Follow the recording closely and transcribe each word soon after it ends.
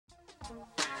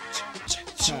If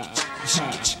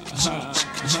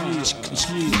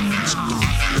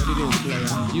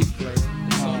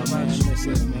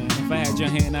I had your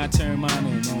hand, I'd turn mine in,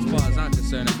 man. As far as I'm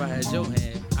concerned, if I had your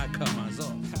hand, I'd cut mine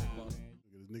off.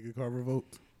 Nigga car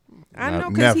revoked. I know,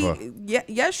 because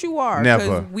yes, you are.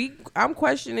 Never. I'm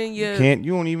questioning your.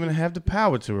 You don't even have the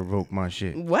power to revoke my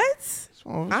shit. What?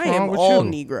 What's I am wrong with all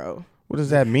you? Negro. What does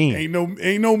that mean? Ain't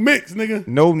no mix, nigga.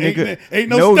 No nigga. Ain't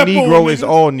no step Negro on, is nigga.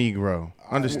 all Negro.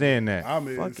 Understand that. I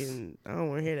don't want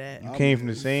to hear that. You came from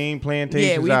the same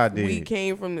plantations I did. We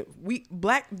came from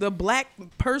the black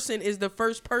person is the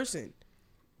first person.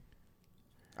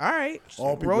 All right.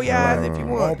 Roll your eyes if you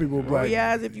want. All people black. Roll your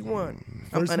eyes if you want.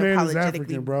 First man is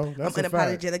African, bro. That's I'm a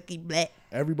fact. unapologetically black.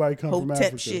 Everybody come from Hotep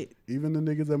Africa. shit. Even the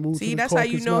niggas that moved to the that's how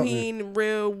you Caucasus know Mountain. he ain't a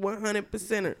real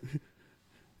 100%er.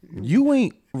 You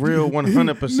ain't real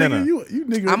 100%er. Nigga, you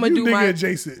nigga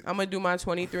adjacent. I'm gonna do my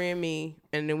 23andMe,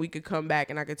 and then we could come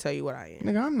back and I could tell you what I am.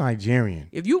 Nigga, I'm Nigerian.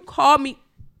 If you call me,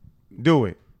 do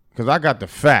it, cause I got the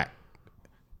fact.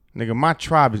 Nigga, my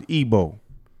tribe is Igbo.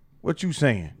 What you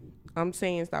saying? I'm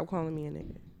saying stop calling me a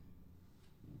nigga.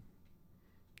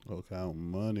 Oh, count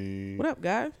money. What up,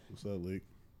 guys? What's up, Leak?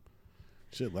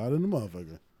 Shit louder than the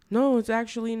motherfucker. No, it's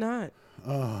actually not.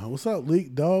 What's up,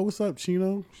 Leak, dog? What's up,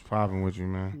 Chino? What's popping with you,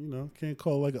 man? You know, can't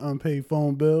call like an unpaid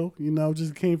phone bill. You know,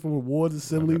 just came from awards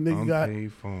assembly. Like Nigga got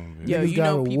unpaid phone bill. Yo, niggas you got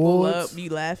know people awards. be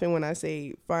laughing when I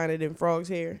say find it in frog's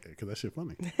hair. Cause that shit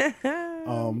funny.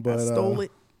 But I stole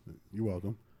it. You're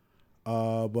welcome.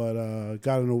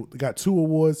 Got 2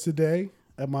 awards today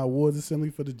at my awards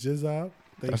assembly for the Jizzab.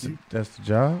 Thank you. That's the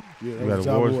job? Yeah, You that got was the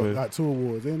job awards award. for Got 2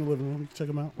 awards. They in the living room. You can check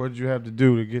them out. What did you have to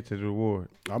do to get to the award?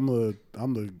 I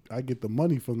get the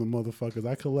money from the motherfuckers.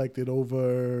 I collected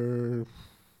over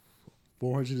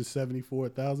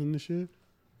 $474,000 this year.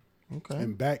 Okay.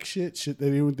 And back shit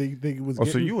they didn't think it was. Oh,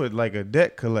 so you were like a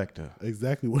debt collector.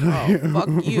 Exactly what I am.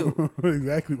 Fuck you.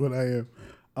 Exactly what I am.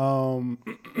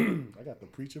 I got the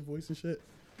preacher voice and shit.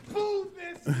 Who's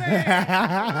this man?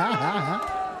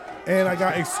 And I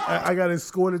got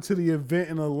escorted to the event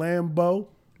in a Lambo.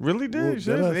 Really did?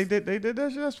 Well, they did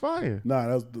that shit? That's fire. Nah,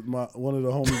 that was one of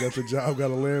the homies at the job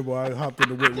got a Lambo. I hopped in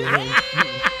the whip with him.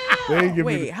 They ain't give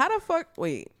me How the fuck?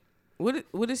 Wait, what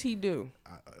does he do?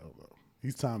 I don't know.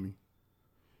 He's Tommy.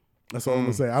 That's all I'm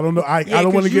gonna say. I don't know. I Yeah,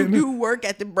 don't want to get you do work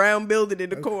at the Brown Building in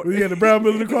the corner. Yeah, the Brown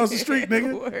Building across the street,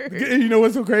 nigga. You know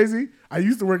what's so crazy? I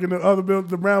used to work in the other building,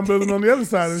 the Brown Building on the other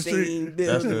side of the street. Same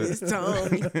building as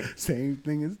Tommy. Same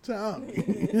thing as Tommy.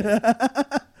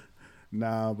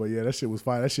 Nah, but yeah, that shit was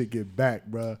fire. That shit get back,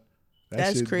 bruh.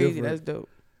 That's shit crazy. different. That's dope.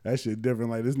 That shit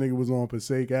different. Like, this nigga was on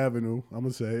Passaic Avenue. I'm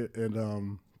gonna say it.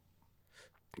 And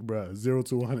bruh, 0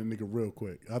 to 100 nigga real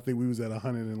quick. I think we was at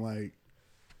 100 and like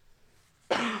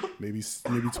maybe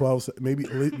 12, maybe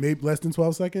less than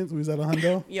 12 seconds. We was at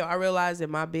 100. Yo, I realized at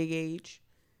my big age,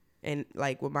 and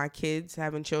like with my kids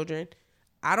having children,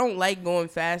 I don't like going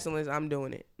fast unless I'm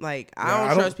doing it. Like I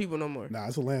don't trust people no more. Nah,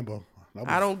 it's a Lambo.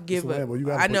 I don't give a.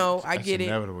 I know. I get it.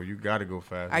 Inevitable. You gotta go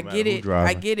fast. I get it.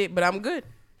 I get it. But I'm good.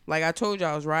 Like I told you,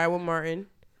 I was riding with Martin.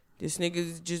 This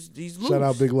nigga's he's loose. Shout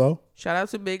out Big Low. Shout out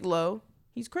to Big Low.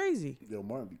 He's crazy. Yo,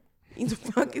 Martin. He's a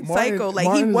fucking psycho.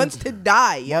 Like he wants to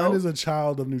die, yo. Martin is a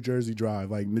child of New Jersey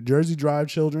Drive. Like New Jersey Drive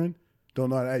children don't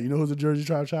know that. You know who's a Jersey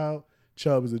Drive child?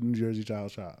 Chubb is a New Jersey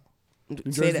child.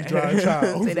 New Jersey Drive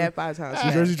child. Say that 5 times.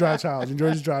 New Jersey Drive child. New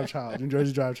Jersey Drive child. New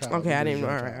Jersey Drive child. Okay, I didn't know.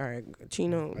 All right.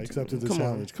 Chino. I accepted the come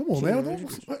challenge. On. Come on, Chino, man.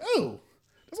 Oh,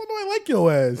 that's why I like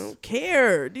your ass. I don't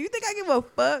care. Do you think I give a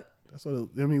fuck? That's what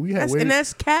I mean. We had and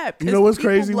that's cap. You know what's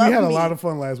crazy? We had a lot of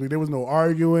fun last week. There was no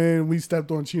arguing. We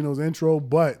stepped on Chino's intro,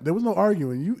 but there was no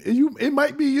arguing. It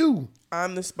might be you.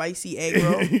 I'm the spicy egg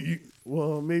roll.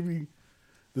 Well, maybe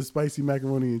the spicy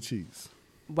macaroni and cheese.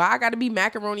 Why I got to be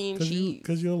macaroni and cheese?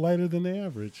 Because you're lighter than the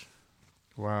average.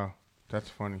 Wow, that's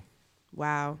funny.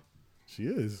 Wow, she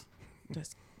is.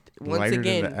 That's, once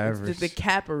again, it's the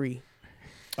cappery.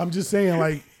 I'm just saying,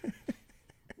 like.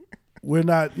 We're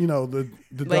not, the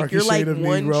darkest shade of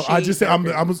Negro. I just say,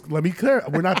 let me clear.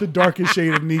 We're not the darkest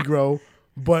shade of Negro,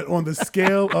 but on the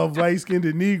scale of light-skinned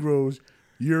Negroes,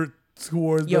 you're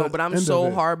towards the but I'm so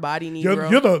hard-body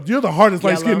Negro. You're the hardest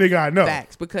light-skinned nigga I know.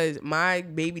 Facts, because my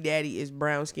baby daddy is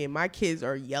brown skin. My kids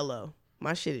are yellow.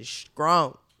 My shit is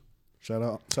strong. Shout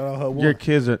out her. Your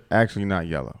kids are actually not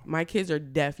yellow. My kids are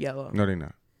deaf yellow. No, they're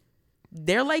not.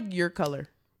 They're like your color.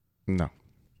 No.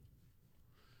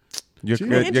 Your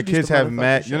kids have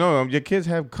your kids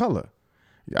have color.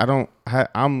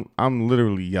 I'm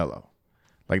literally yellow.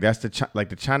 Like that's the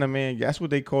Chinaman. That's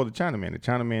what they call the Chinaman. The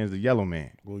Chinaman is the yellow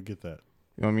man. We'll get that.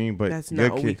 You know what I mean? But that's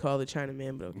not what we call the China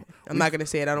man, but okay. I'm not gonna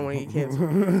say it. I don't want to get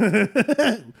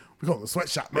canceled. We call it a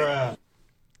sweatshop man.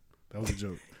 That was a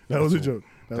joke. That was a joke.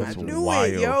 I knew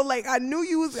it, yo. Like I knew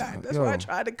you was. That's why I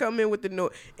tried to come in with the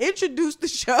note. Introduce the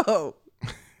show.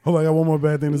 Hold on, I got one more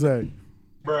bad thing to say.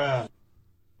 Bruh.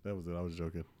 That was it. I was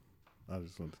joking. I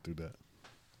just wanted to do that.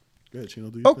 Go ahead, Chino.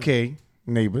 Do your thing.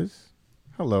 Neighbors.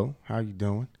 Hello. How you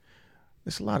doing?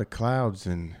 There's a lot of clouds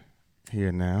in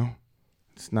here now.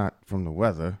 It's not from the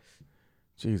weather.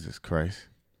 Jesus Christ.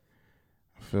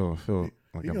 I feel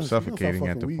like I'm suffocating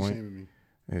at the point.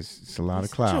 It's a lot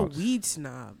of clouds. You're a weed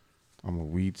snob. I'm a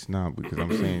weed snob because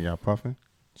I'm saying y'all puffing.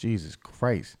 Jesus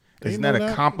Christ. Isn't that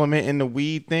a compliment in the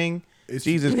weed thing?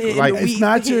 Jesus, like it's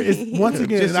not your. It's once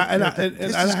again, and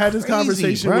I had this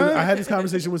conversation. I had this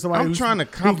conversation with somebody. I'm trying to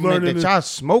compliment that y'all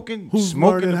smoking the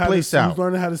place out. Who's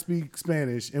learning how to speak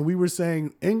Spanish, and we were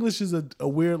saying English is a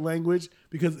weird language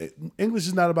because English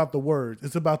is not about the words;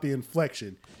 it's about the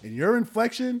inflection. And your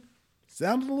inflection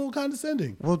sounded a little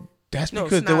condescending. Well, that's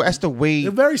because that's the way.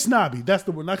 They're very snobby. That's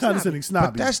the word, not condescending.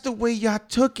 Snobby. But that's the way y'all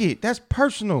took it. That's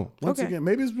personal. Once again,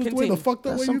 maybe it's just the way the fucked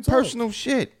up way you talk. Personal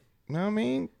shit. You know what I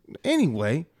mean?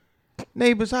 Anyway,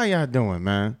 neighbors, how y'all doing,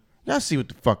 man? Y'all see what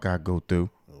the fuck I go through.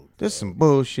 There's some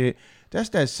bullshit. That's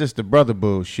that sister brother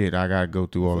bullshit I gotta go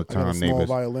through all the time, neighbors.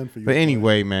 Violin for you. But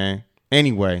anyway, man.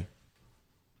 Anyway,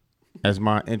 as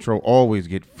my intro always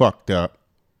get fucked up.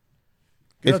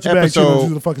 It's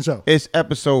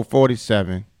episode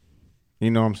 47.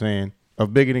 You know what I'm saying?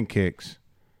 Of Bigger Than Kicks.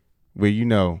 Where you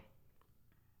know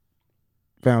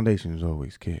foundation is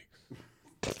always kicks.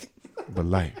 But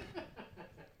life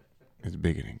is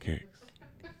bigger than kicks.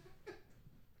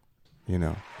 You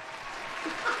know.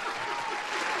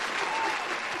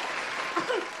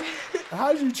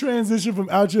 How'd you transition from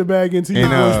out your bag into your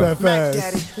voice that fast?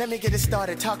 Daddy, let me get it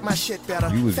started. Talk my shit better.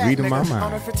 You was reading my mind.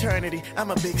 On a fraternity, I'm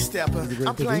a big stepper.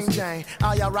 I'm plain Jane.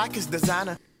 All y'all rock is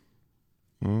designer.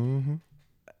 Mm-hmm.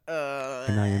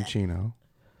 And I am Chino.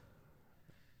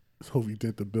 So we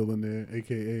did the bill in there,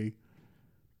 a.k.a.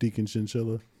 Deacon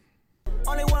Chinchilla.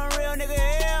 Only one real nigga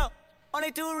here.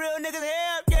 Only two real niggas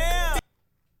here. Yeah.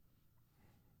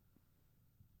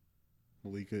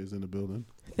 Malika is in the building.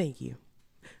 Thank you.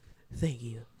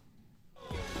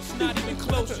 It's not even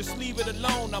close. Just leave it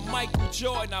alone. I'm Michael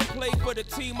Jordan. I play for the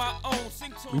team I own.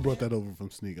 We brought that over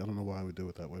from Sneak. I don't know why we do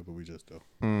it that way, but we just do.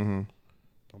 Mm-hmm.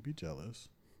 Don't be jealous.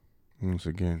 Once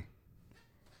again.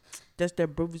 That's that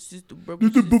brother sister.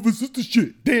 That's the brother sister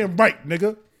shit. Damn right,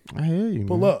 nigga. I hear you,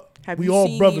 Pull man. up. Have we you all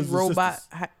seen brothers these and sisters.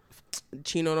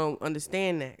 Chino don't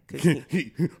understand that. Cause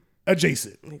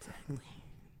adjacent. Exactly.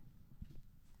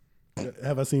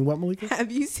 Have I seen what, Malika?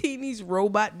 Have you seen these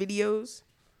robot videos?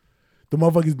 The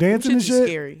motherfuckers dancing and shit?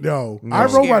 Scary. Yo,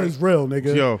 iRobot is real,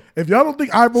 nigga. Yo. If y'all don't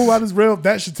think iRobot is real,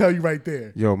 that should tell you right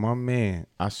there. Yo, my man,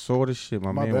 I saw the shit.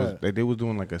 My man was, they was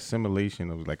doing like a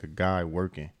simulation of like a guy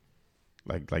working.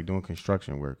 Like doing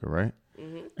construction work, right?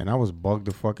 Mm-hmm. And I was bugged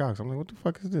the fuck out. So I'm like, what the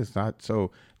fuck is this?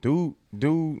 So dude,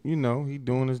 you know, he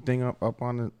doing his thing up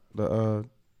on the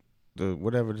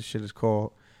whatever the shit is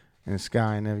called in the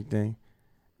sky and everything.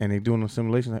 And they doing a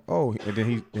simulation like, oh, and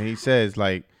then he says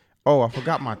like, oh, I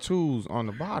forgot my tools on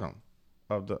the bottom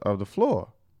of the floor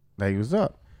that he was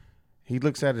up. He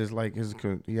looks at it as like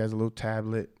he has a little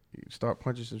tablet. He start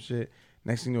punching some shit.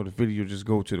 Next thing you know, the video just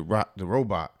go to the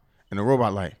robot, and the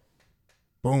robot like,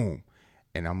 boom,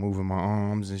 and I'm moving my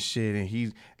arms and shit, and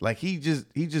he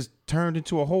just turned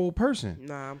into a whole person.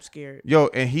 Nah, I'm scared. Yo,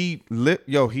 and he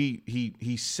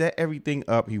set everything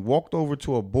up. He walked over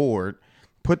to a board.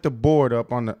 Put the board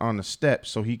up on the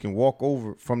steps so he can walk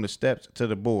over from the steps to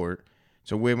the board,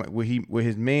 so where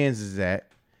his man's is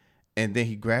at, and then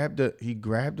he grabbed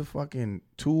the fucking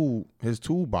his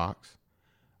toolbox,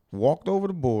 walked over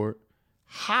the board,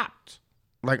 hopped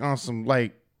like on some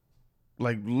like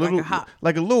little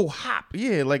like a little hop,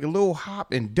 yeah, like a little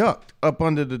hop, and ducked up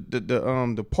under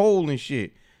the pole and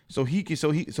shit, so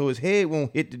his head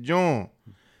won't hit the joint.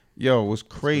 Yo, it was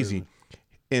crazy,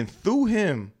 and threw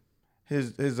him.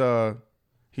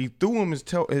 He threw him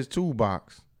his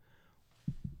toolbox,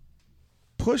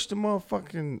 pushed the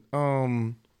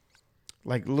motherfucking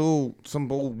like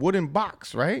some old wooden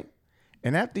box, right?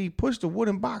 And after he pushed the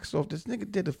wooden box off, this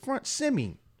nigga did the front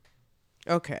semi.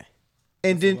 Okay.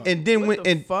 And then went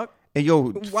and fuck. And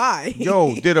yo, why?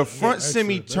 Yo, did a front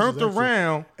semi, turned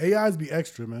around. AIs be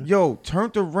extra, man. Yo,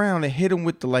 turned around and hit him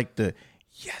with the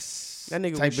yes. That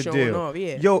nigga type was of showing deal. off,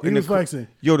 yeah. Yo, he was flexing.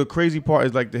 Yo, the crazy part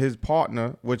is like his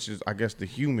partner, which is I guess the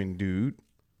human dude,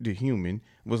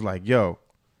 was like, yo,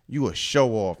 you a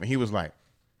show off. And he was like,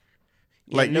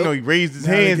 Like, you know, he raised his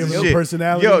hands and shit.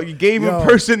 Personality. Yo, you gave him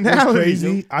personality.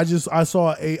 Crazy. I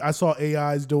saw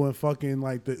AIs doing fucking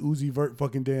like the Uzi Vert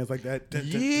fucking dance like that. That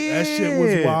shit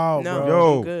was wild, bro.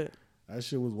 Yo, good. That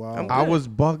shit was wild. I was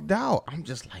bugged out. I'm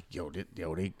just like, they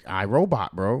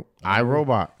iRobot, bro.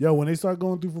 iRobot. Yo, when they start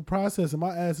going through for processing,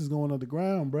 my ass is going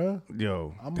underground, bro.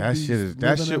 Yo, that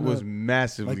shit was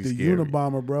massively like the scary.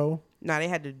 Unabomber, bro. Nah, they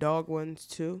had the dog ones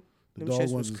too. Them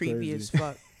shits was creepy as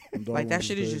fuck. Like that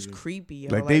shit is just creepy. Yo.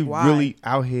 Like they really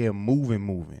out here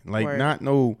moving. Like not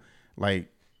no like.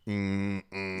 No,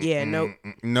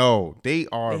 they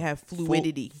are. They have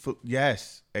fluidity.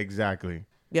 Yes, exactly.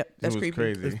 Yep, that's creepy.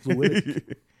 Crazy. It's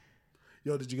fluidic.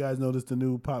 Yo, did you guys notice the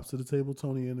new Pops to the Table,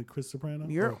 Tony and the Chris Soprano?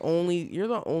 You're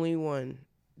the only one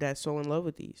that's so in love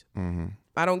with these. Mm-hmm.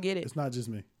 I don't get it. It's not just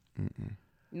me. Mm-mm.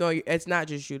 No, it's not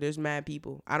just you. There's mad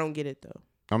people. I don't get it though.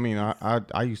 I mean,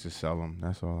 I used to sell them.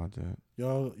 That's all I did.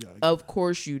 Yo, of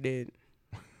course you did.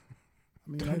 I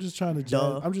mean, I'm just trying to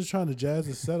jazz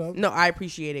the setup. No, I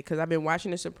appreciate it because I've been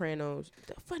watching The Sopranos.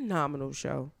 It's a phenomenal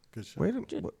show. Good show. Wait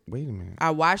a minute.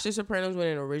 I watched The Sopranos when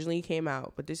it originally came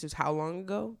out, but this is how long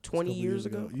ago? 20 years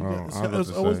ago? I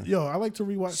like to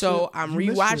rewatch. So I'm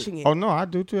rewatching it. Oh no, I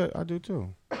do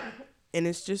too. And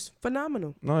it's just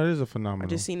phenomenal. No, it is a phenomenal. I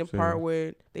just seen the part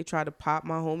where they try to pop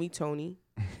my homie Tony.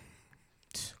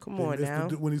 Come on now.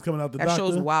 When he's coming out the that doctor?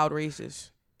 show's wild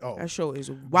racist. Oh, that show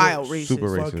is wild racist. Super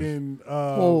racist. Fucking,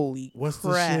 holy what's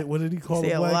crap. the shit? What did he call Say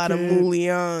the black a lot kid? of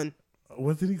Moulion.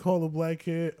 What did he call the black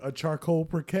kid? A charcoal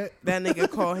briquette? That nigga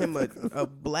call him a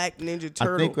black ninja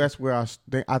turtle. I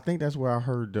think that's where I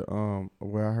heard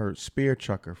the spear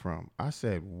chucker from. I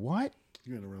said, what?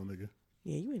 You ain't a real nigga.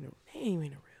 Yeah, you ain't a real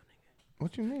nigga.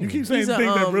 What you mean? You keep saying things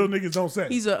that real niggas don't say.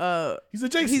 He's a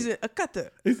Jason. He's a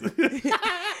cutter.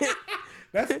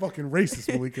 That's fucking racist,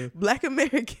 Malika. Black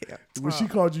American. When she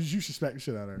called you, you should smack the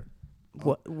shit out of her.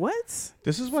 What?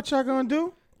 This is what y'all gonna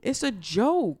do? It's a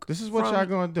joke. This is what y'all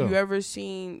gonna do. You ever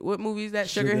seen what movie is that?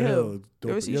 Sugar Hill. You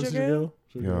ever seen Sugar Hill?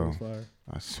 Sugar Hill was fire.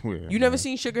 I swear. You never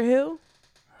seen Sugar Hill?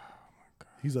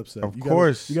 He's upset. Of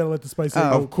course. You gotta let the spice.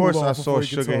 Of course, I saw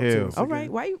Sugar Hill. All right,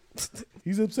 why you?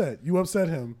 He's upset. You upset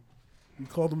him. You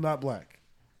called him not black,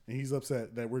 and he's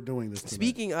upset that we're doing this tonight.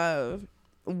 Speaking of,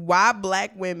 why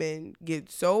black women get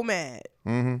so mad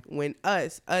when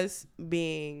us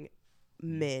being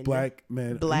men, black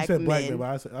men, black you said men, black men,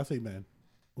 but I say men.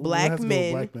 Black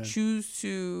men choose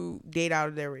to date out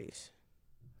of their race.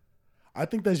 I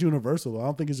think that's universal. I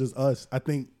don't think it's just us. I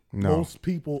think most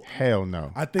people. Hell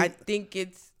no. I think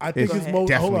it's. Most.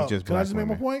 Definitely hold up. just Can I black just make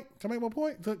my women. point? Can I make my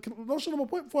point? Don't show them my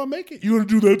point before I make it. You gonna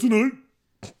do that tonight?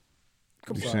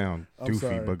 You sound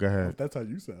doofy, but go ahead. That's how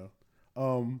you sound.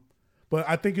 But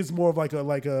I think it's more of like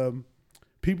a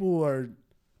people are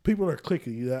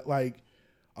cliquey. That like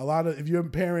a lot of if your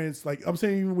parents, like I'm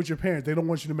saying, even with your parents, they don't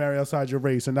want you to marry outside your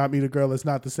race and not meet a girl that's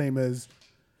not the same as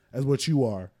what you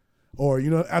are. Or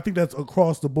I think that's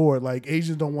across the board. Like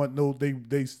Asians don't want daughter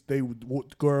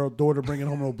bringing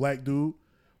home no black dude.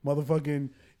 Motherfucking,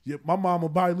 my mom will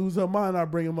probably lose her mind. I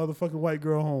bring a motherfucking white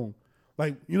girl home.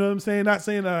 Like, you know what I'm saying? Not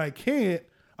saying that I can't.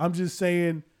 I'm just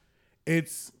saying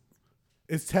it's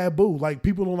taboo. Like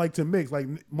people don't like to mix. Like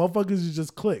motherfuckers is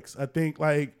just cliques. I think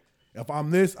like if I'm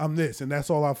this, and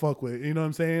that's all I fuck with. You know what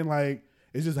I'm saying? Like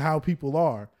it's just how people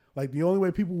are. Like the only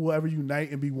way people will ever unite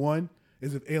and be one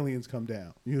is if aliens come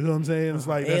down. You know what I'm saying? It's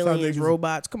like that's aliens, how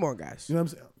robots. Come on, guys. You know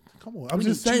what I'm saying? Come on. I'm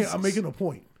just saying. Jesus. I'm making a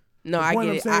point. No, the I point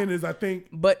get I'm it. saying is I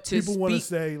think people want to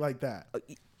say like that.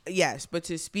 Yes, but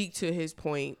to speak to his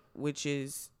point, which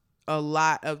is a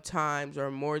lot of times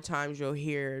or more times you'll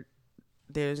hear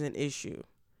there's an issue.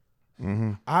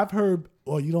 Mm-hmm. I've heard,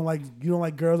 you don't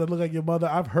like girls that look like your mother.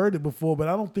 I've heard it before, but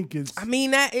I don't think it's. I mean,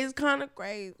 that is kind of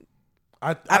crazy.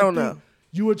 I don't know.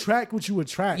 You attract what you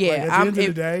attract. Yeah, like, at the end of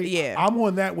the day, I'm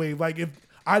on that wave. Like if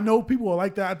I know people are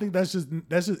like that, I think that's just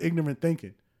ignorant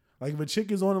thinking. Like if a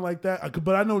chick is on it like that,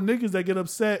 but I know niggas that get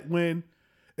upset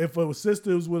if a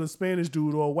sister was with a Spanish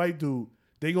dude or a white dude,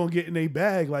 they gonna get in a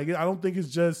bag. Like I don't think it's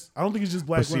just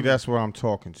black But see, women. that's what I'm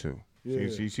talking to. Yeah.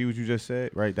 See what you just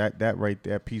said, right?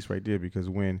 That piece right there. Because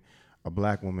when a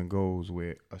black woman goes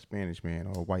with a Spanish man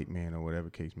or a white man or whatever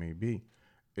case may be,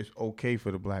 it's okay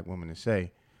for the black woman to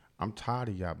say, "I'm tired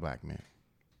of y'all black men,"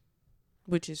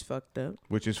 which is fucked up.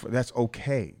 That's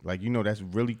okay. Like that's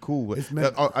really cool.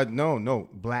 No,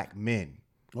 black men.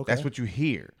 Okay. That's what you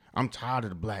hear. I'm tired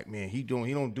of the black man. He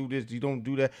don't do this. He don't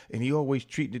do that, and he always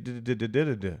treat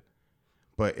the.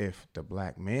 But if the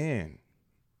black man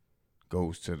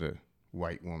goes to the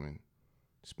white woman,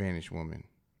 Spanish woman,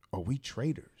 are we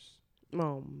traitors?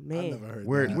 Oh man, I never heard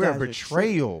we're a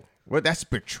betrayal. Well, that's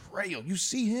betrayal. You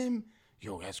see him,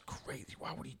 yo, that's crazy.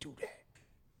 Why would he do that?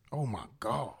 Oh my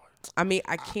God. I mean,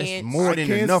 I can't. It's more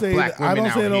than enough black women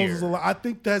out here. I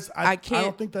think that's. I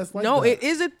don't think that's like. No, that. it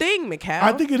is a thing, McCall.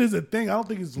 I think it is a thing. I don't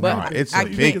think it's rampant. It's a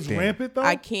big thing. Rampant though.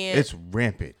 I can't. It's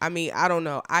rampant. I mean, I don't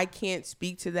know. I can't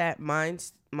speak to that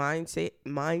mindset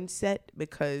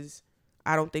because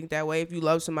I don't think that way. If you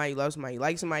love somebody, you love somebody. You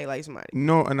like somebody, you like somebody.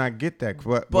 No, and I get that,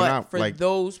 but for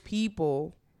those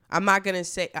people, I'm not gonna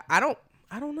say. I don't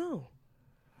know.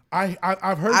 I've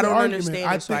heard. I the don't argument.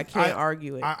 understand it, so I can't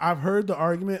argue it. I've heard the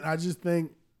argument. I just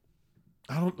think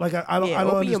I don't like. I don't. I don't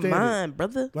open understand your mind, it.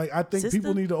 brother. Like I think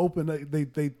people need to open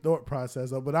they thought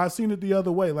process up. But I've seen it the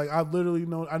other way. Like I've literally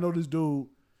known. I know this dude.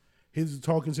 He's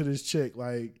talking to this chick,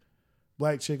 like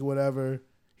black chick or whatever.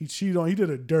 He cheated on. He did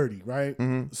her dirty, right?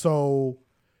 Mm-hmm. So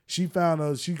she found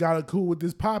her. She got her cool with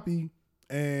this poppy.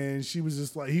 And she was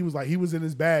just like, he was in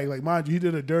his bag. Like, mind you, he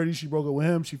did her dirty. She broke up with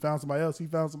him. She found somebody else. He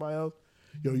found somebody else.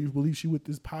 Yo, you believe she with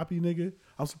this poppy nigga?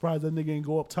 I'm surprised that nigga ain't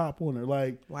go up top on her.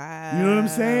 Like, wow. You know what I'm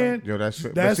saying? Yo, that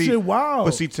shit wild.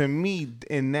 But see, to me,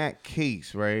 in that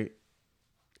case, right,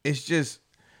 it's just,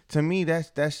 to me,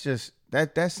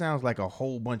 that sounds like a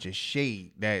whole bunch of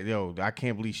shade that, yo, I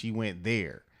can't believe she went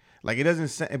there. Like, it doesn't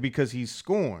sound, because he's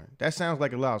scorned. That sounds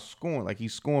like a lot of scorn. Like,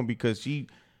 he's scorned because she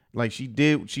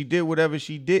did whatever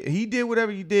she did. He did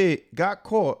whatever he did, got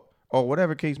caught, or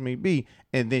whatever case may be,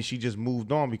 and then she just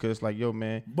moved on because it's like, yo,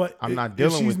 man, but I'm not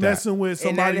dealing with that. If she's messing with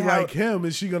somebody like him,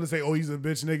 is she gonna say, oh, he's a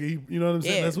bitch nigga? You know what I'm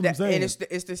saying? That's what I'm saying. And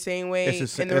it's the same way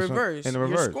in the reverse.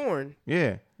 You're scorned.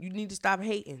 Yeah. You need to stop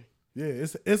hating. Yeah,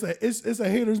 it's a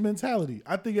hater's mentality.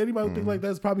 I think anybody who think like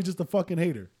that is probably just a fucking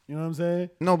hater. You know what I'm saying?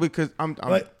 No, because I'm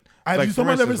like, have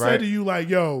someone ever said to you like,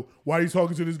 "Yo, why are you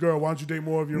talking to this girl? Why don't you date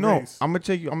more of your race?" I'm gonna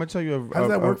tell you. How does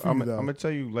that work for you? Though? I'm gonna tell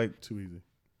you like too easy.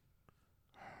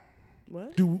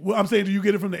 What? I'm saying, do you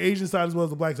get it from the Asian side as well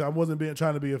as the black side? I wasn't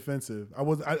trying to be offensive.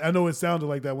 I know it sounded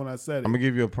like that when I said it. I'm gonna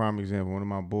give you a prime example. One of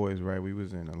my boys, right? We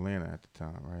was in Atlanta at the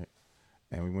time, right?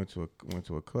 And we went to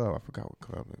a club. I forgot what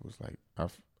club it was. Like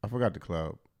I forgot the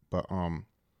club, but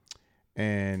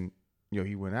and yo,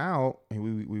 he went out and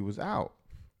we was out,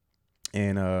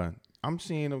 and I'm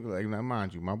seeing him, like, now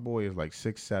mind you, my boy is like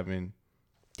 6'7",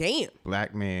 damn,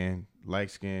 black man,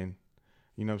 light skin,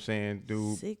 you know what I'm saying,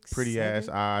 dude, 6'7"? Pretty ass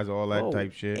eyes, all that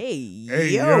type shit. Hey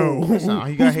yo, nah,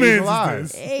 he got hazel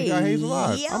eyes. Hey, he got hazel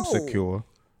eyes. yo. I'm secure.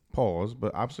 Pause,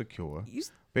 but I'm secure.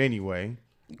 But anyway,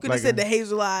 you could have said the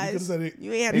hazel eyes.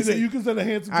 You ain't had to say. You could say the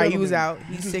handsome. All right, he was out.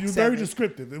 He's 6'7". Very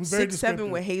descriptive. It was very descriptive.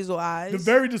 6'7" with hazel eyes.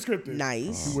 Very descriptive.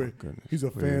 Nice. Goodness, he's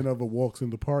a fan of walks in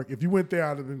the park. If you went there,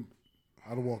 I'd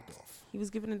have walked off. He was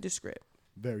given a descript.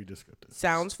 Very descriptive.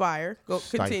 Sounds fire. Go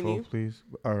Stifle, continue, please.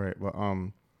 All right, but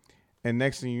and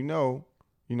next thing you know,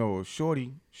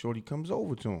 Shorty comes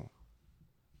over to him.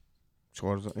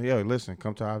 Shorty's, yo, listen,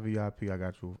 come to our VIP. I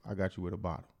got you with a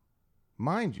bottle.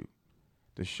 Mind you,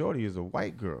 the Shorty is a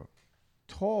white girl,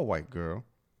 tall white girl,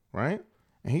 right?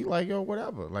 And he like, yo,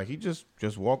 whatever. Like, he just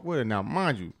walk with her. Now,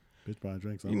 mind you, bitch buying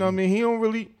drinks. You know what I mean? He don't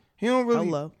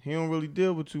really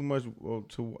deal with too much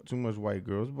white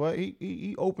girls, but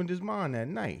he opened his mind that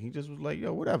night. He just was like,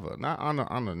 yo, whatever. Not on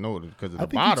the note because of the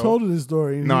bottle. I think you told her this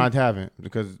story. No, I haven't,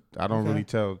 because I don't really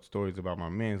tell stories about my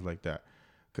mans like that,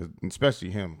 because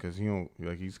especially him, because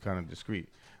he's kind of discreet.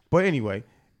 But anyway,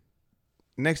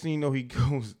 next thing you know, he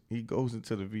goes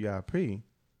into the VIP.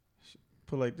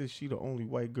 Put like this, she the only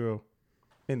white girl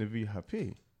in the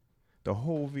VIP. The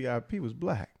whole VIP was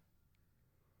black.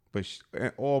 But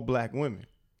and all black women.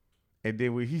 And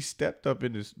then when he stepped up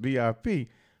in this VIP,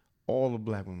 all the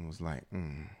black women was like,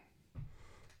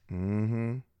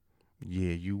 yeah,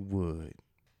 you would.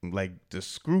 Like, the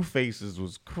screw faces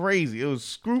was crazy. It was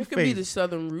screw face. It could be the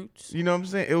Southern roots. You know what I'm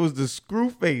saying? It was the screw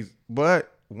face.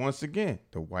 But once again,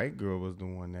 the white girl was the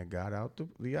one that got out the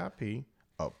VIP,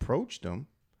 approached him,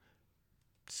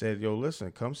 said, yo,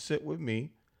 listen, come sit with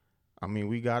me. I mean,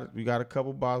 we got a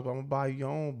couple bottles, but I'm gonna buy you your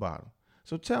own bottle.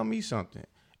 So tell me something.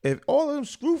 If all of them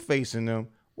screw facing them,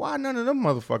 why none of them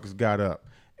motherfuckers got up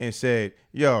and said,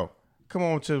 yo, come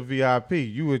on to the VIP.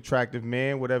 You attractive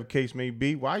man, whatever case may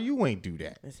be. Why you ain't do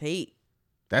that? It's hate.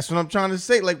 That's what I'm trying to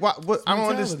say. Like, what? I don't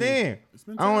understand.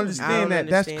 I don't understand that.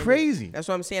 That's crazy. That's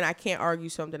what I'm saying. I can't argue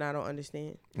something I don't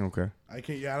understand. Okay. I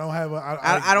can't. Yeah, I don't have a.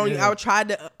 I don't. Yeah.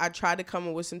 I tried to come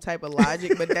up with some type of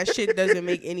logic, but that shit doesn't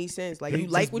make any sense. Like, you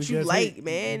like what you like,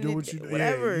 man. Do what you,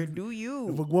 whatever. Yeah, do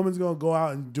you? If a woman's gonna go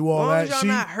out and do all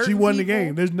that, she won the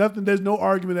game. There's nothing. There's no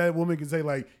argument that a woman can say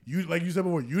like you said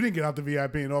before. You didn't get out the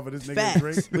VIP and offer this nigga a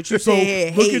drink. But you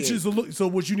said, look at you. So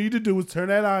what you need to do is turn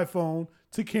that iPhone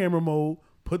to camera mode.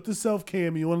 Put the self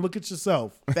cameo and look at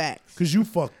yourself. Facts. Because you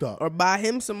fucked up. Or buy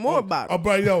him some more bottles. Oh,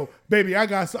 bro, yo, baby, I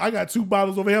got 2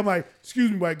 bottles over here. I'm like,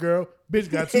 excuse me, white girl. Bitch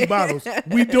got 2 bottles.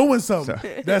 We doing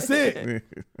something. That's it.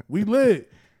 We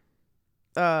lit.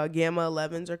 Gamma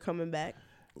 11s are coming back.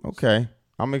 Okay.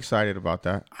 I'm excited about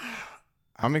that.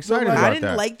 I'm excited about that. I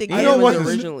didn't like the Gammas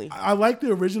originally. I like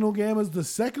the original Gammas. The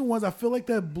second ones, I feel like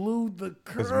that blue, the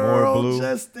curl more blue.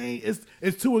 just ain't.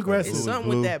 It's too aggressive. It's something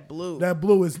with that blue. That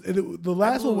blue is the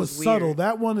last one was subtle. Weird.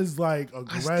 That one is like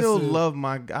aggressive. I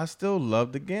still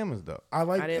love the Gammas though. I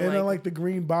like the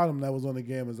green bottom that was on the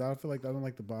Gammas. I feel like I don't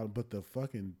like the bottom, but the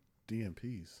fucking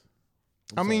DMPs.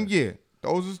 I mean, yeah.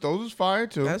 Those is fire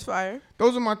too. That's fire.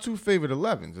 Those are my 2 favorite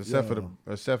 11s, except for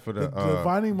the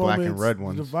defining black moments, and red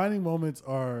ones. The defining moments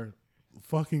are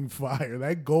fucking fire.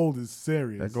 That gold is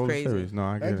serious. That gold is serious. No,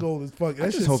 I get it. That gold is fucking. I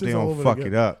just hope they don't fuck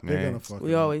it up, man. They're gonna fuck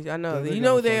it up. I know. You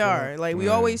know they are. Like we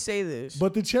always say this.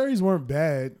 But the cherries weren't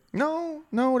bad. No,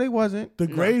 they wasn't. The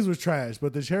grays was trash,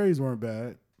 but the cherries weren't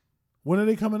bad. When are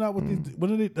they coming out with these?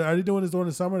 When are they doing this during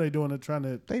the summer? Are they doing it trying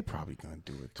to? They probably gonna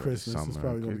do it during Christmas. the It's summer.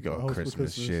 probably gonna Could go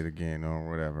Christmas shit again or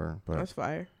whatever. But that's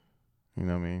fire. You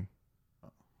know what I mean?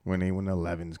 When the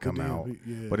 11s come DMP, out,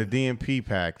 yeah. But a DMP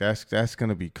pack, that's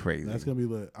gonna be crazy. That's gonna be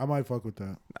lit. I might fuck with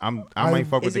that. I might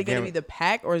fuck with the Is it gonna be the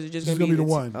pack or is it just gonna be the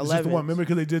one? It's just the one. Remember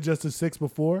because they did just the 6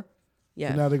 before.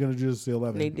 Yeah. So now they're gonna do just the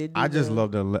 11. They did. I just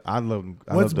love the. I love.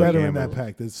 What's better in that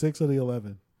pack, the 6 or the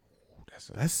 11?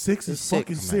 That 6 is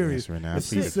fucking serious. It's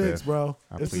the 6, bro.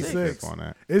 It's the 6 on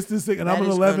that. It's the 6, and I'm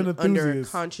an 11 enthusiast. Under a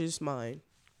conscious mind.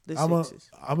 I'm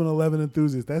an 11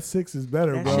 enthuthust. That 6 is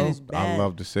better, that bro. Shit is bad. I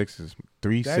love the 6s.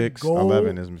 3, 6,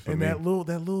 11 is for and me. And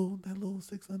that little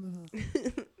 6 under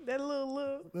the that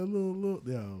little.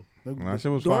 Yo. That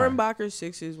shit was Dornbacher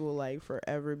 6s will like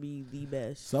forever be the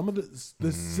best. Some of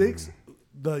the 6,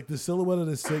 like the silhouette of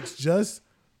the 6, just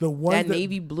the one that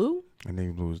navy blue. That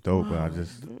navy blue is dope, but I'm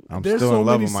there's still so in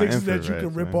love many with my 6s that you infrareds,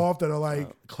 can rip man. off that are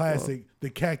like classic. The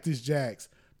Cactus Jacks,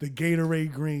 the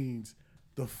Gatorade Greens,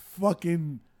 the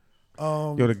fucking.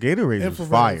 Yo, the Gatorades was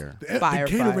fire. The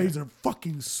Gatorades are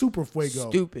fucking super fuego.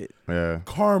 Stupid. Yeah.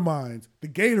 Carmines, the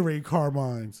Gatorade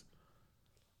Carmines.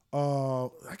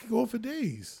 I could go on for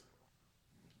days.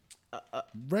 The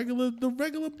regular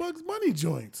Bugs Bunny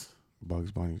joints.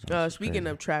 Bugs Bunny. Speaking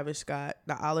of Travis Scott,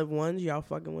 the olive ones, y'all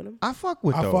fucking with him? I fuck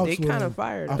with those. They kind of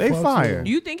fire. They fire. Do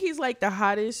you think he's like the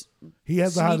hottest? He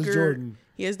has the hottest Jordan.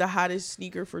 He has the hottest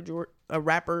sneaker for a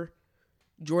rapper.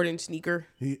 Jordan sneaker.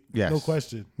 Yes.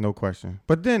 No question.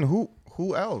 But then who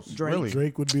else? Drake. Really?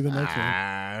 Drake would be the next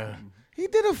one. He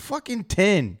did a fucking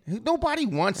 10. Nobody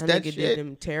wants that shit. Did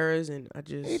them Terras and I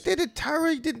just. He did a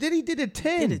Terra. He did a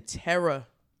 10. He did a Terra.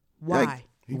 Why? Like,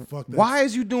 he fucked that. Why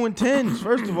is you doing 10s?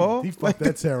 First of all, he fucked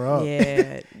that Terra up.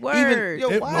 Yeah. Word.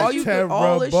 Even,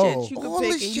 all the shit you could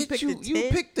pick, and you picked the 10. You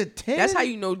picked the 10. That's how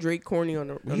you know Drake corny on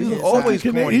the. He's always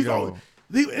corny though.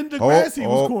 In Degrassi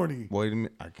was corny. Wait a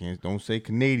minute. Don't say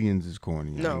Canadians is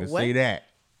corny. No, I'm gonna what? say that.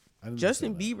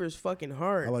 Justin Bieber's fucking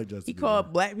hard. I like Justin He Bieber.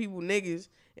 called black people niggas,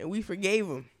 and we forgave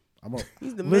him.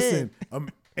 He's the listen,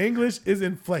 man. English is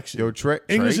inflection. Yo,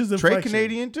 English is inflection. Trey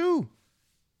Canadian too.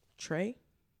 Trey?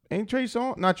 Ain't Trey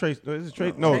Songz? Not Trey. Is it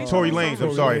Trey? No, Tory Lanez.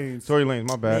 I'm sorry. Tory Lanez.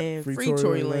 My bad. Man, free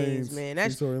Tory Lanez, man.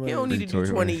 He don't need to do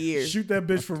 20 years. Shoot that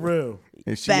bitch for real.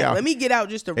 Let me get out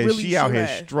just to really she out here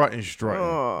strutting.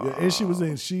 Yeah, and she was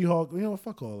in She-Hulk. You know,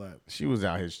 fuck all that. She was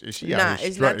out here.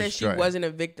 It's not that she wasn't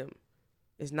a victim.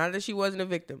 It's not that she wasn't a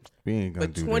victim. We ain't gonna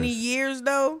but do 20 this. years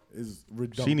though, is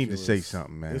ridiculous. She need to say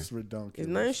something, man. It's ridiculous. There's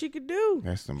nothing she could do.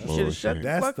 That's some She bullshit. shut the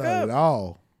That's fuck not up. at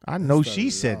all. I know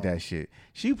she said that shit.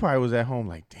 She probably was at home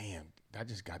like, damn, I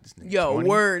just got this nigga. Yo, 20.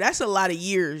 word. That's a lot of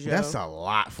years, yo. That's a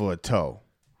lot for a toe.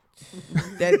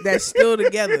 That's still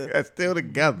together. That's still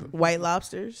together. White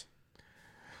lobsters.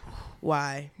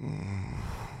 Why?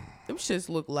 Them shits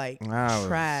look like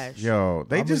trash. Yo,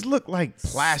 they just look like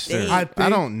plaster. I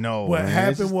don't know. What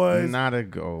happened was not a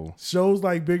go. Shows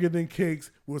like Bigger Than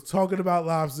Cakes was talking about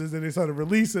lobsters, and they started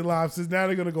releasing lobsters. Now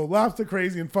they're gonna go lobster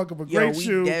crazy and fuck up a great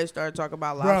shoe. We dead started talking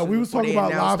about lobsters. Bro, we was talking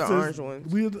about lobsters.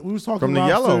 We was talking from the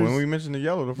lobsters. yellow when we mentioned the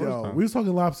yellow the first time. We was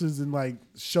talking lobsters in like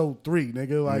show 3,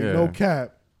 nigga. Like no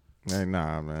cap. Hey,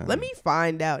 nah, man. Let me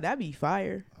find out. That'd be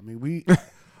fire. I mean,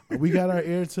 we got our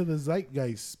ear to the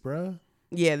zeitgeist, bruh.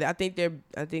 Yeah, I think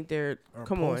they're.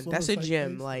 Come on, that's a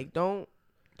gem. Like, don't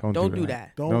do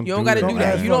that. You don't got to do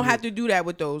that. You don't have to do that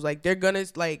with those. Like, they're gonna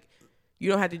like. You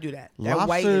don't have to do that. That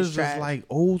white is trash. Like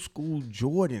old school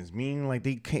Jordans, meaning like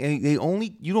they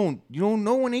only you don't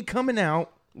know when they coming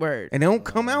out. Word. And they don't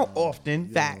come out often.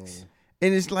 Facts.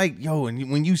 And it's like, yo,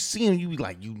 and when you see them, you be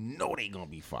like, you know they gonna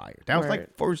be fire. That was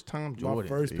like first time Jordan. My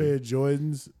first pair of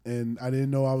Jordans, and I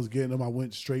didn't know I was getting them. I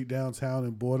went straight downtown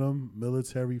and bought them.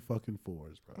 Military fucking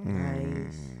fours, bro.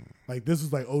 Nice. Like this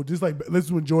was like, this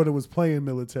is when Jordan was playing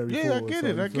military. Yeah, fours,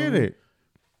 I get it.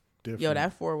 Different. Yo,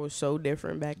 that 4 was so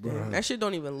different back then. Bruh. That shit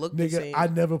don't even look the same. I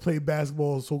never played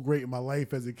basketball so great in my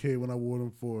life as a kid when I wore them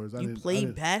fours. You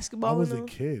played basketball? I was a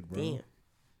kid, bro. Damn.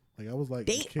 Like I was like,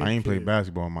 I ain't played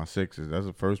basketball in my 6s. That's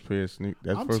the first pair of sneakers.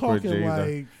 That's the first pair of J's.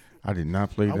 Like, I did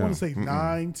not play them. I want to say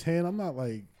 9, 10. I'm not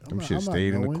like them shit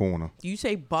stayed in the corner. Do you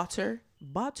say butter?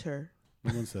 Butter.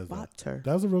 No one says butter.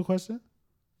 That was a real question.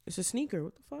 It's a sneaker.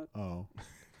 What the fuck? Oh.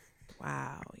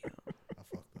 Wow, yo. I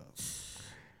fucked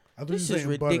up. This is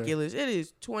ridiculous. Butter. It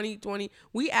is 2020.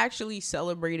 We actually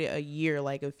celebrated a year,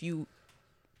 like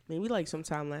maybe like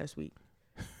sometime last week.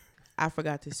 I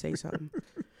forgot to say something.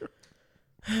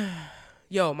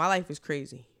 Yo, my life is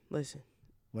crazy. Listen.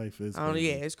 Life is crazy.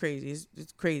 Yeah, it's crazy.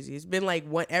 It's crazy. It's been like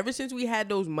ever since we had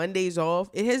those Mondays off,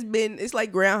 it's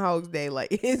like Groundhog's Day. Like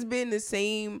it's been the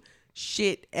same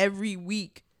shit every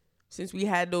week since we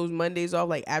had those Mondays off,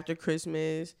 like after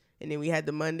Christmas, and then we had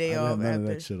the Monday off. I had none of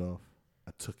that shit off.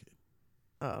 I took it.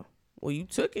 Oh. Well, you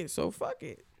took it, so fuck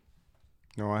it.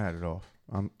 No, I had it off.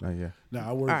 Yeah. No,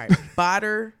 I worked. All right.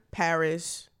 Botter,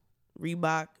 Paris,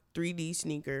 Reebok, 3D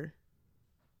sneaker.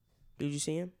 Did you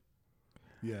see him?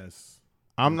 Yes.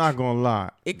 I'm not gonna lie.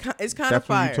 It's kind of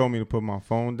fire. You told me to put my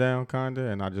phone down, kinda,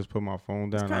 and I just put my phone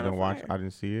down. I didn't watch. I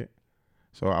didn't see it.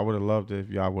 So I would have loved it if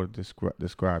y'all would have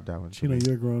described that one. Chino,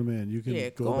 you're a grown man. You can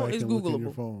go back and look at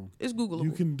your phone. It's Googleable.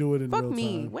 You can do it in real time. Fuck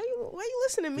me. Why you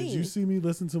listen to me? Did you see me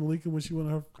listen to Malika when she went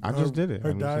her? I just did it.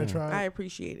 Her diatribe. I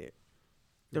appreciate it.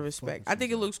 The respect. I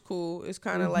think it looks cool. It's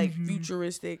kind of like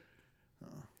futuristic.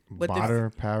 But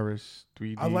Botter, Paris,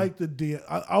 3D. I like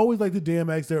I always like the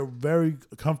DMX. They're very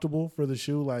comfortable for the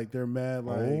shoe. Like they're mad.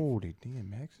 Like they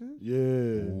DMXs? Yeah,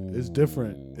 ooh, it's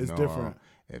different. It's different.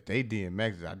 If they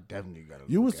DMXs, I definitely gotta.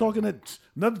 You was talking that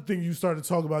another thing you started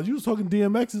talking about. You was talking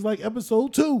DMXs like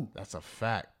episode 2. That's a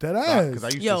fact. That ass. Because I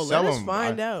used to sell let us them.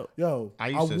 find out. Yo, I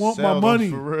used to want sell my money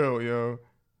for real, yo.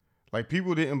 Like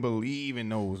people didn't believe in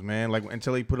those, man. Like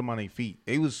until they put them on their feet,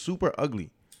 they was super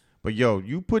ugly. But yo,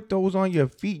 you put those on your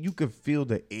feet, you could feel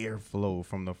the airflow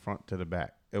from the front to the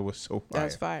back. It was so fire.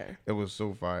 That's fire. It was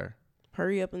so fire.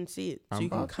 Hurry up and see it so you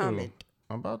can comment.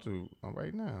 I'm about to. I'm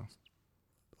right now.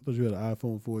 I thought you had an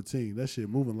iPhone 14. That shit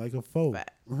moving like a phone.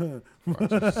 This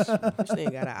thing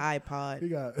got an iPod. I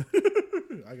got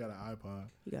an iPod.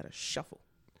 You got a shuffle.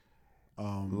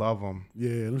 Love them.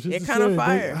 Yeah, they're kind of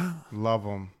fire. Love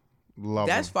them.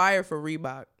 That's fire for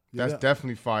Reebok. That's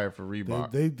definitely fire for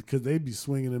Reebok. Because they be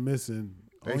swinging and missing.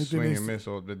 They swing and miss.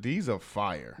 These are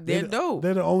fire. They're dope.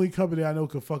 They're the only company I know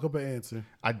could fuck up an answer.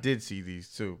 I did see these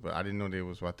too, but I didn't know they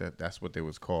was that's what they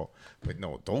was called. But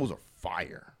no, those are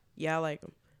fire. Yeah, I like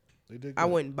them. They did good. I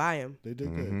wouldn't buy them. They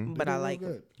did good. But I like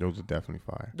them. Those are definitely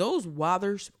fire. Those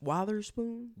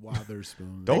Wotherspoon.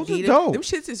 Those are dope. Them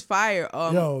shits is fire.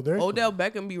 Odell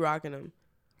Beckham be rocking them.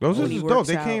 Those are dope.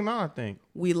 They came out, I think.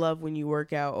 We love when you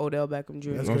work out, Odell Beckham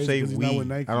Jr. Don't say we.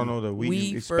 I don't know the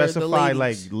we. Specify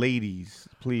like ladies,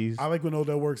 please. I like when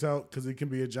Odell works out because it can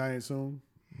be a giant soon.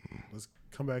 Let's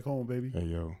come back home, baby. Hey,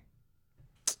 yo.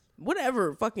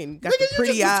 Whatever, fucking got the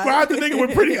pretty eyes. Describe the nigga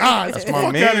with pretty eyes. That's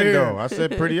my man, though. I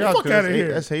said pretty eyes because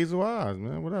that's hazel eyes,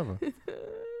 man. Whatever.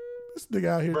 This nigga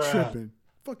out here tripping.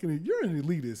 Fucking, you're an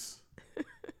elitist.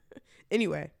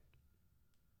 Anyway.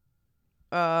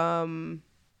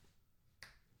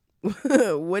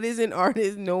 What is an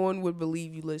artist no one would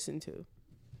believe you listen to?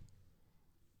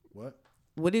 What?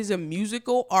 What is a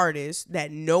musical artist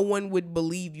that no one would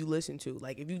believe you listen to?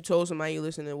 Like if you told somebody you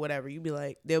listen to whatever,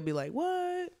 they'll be like,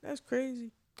 "What? That's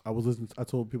crazy." I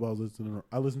told people I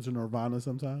listen to Nirvana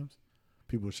sometimes.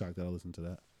 People were shocked that I listened to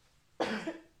that.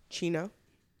 Chino.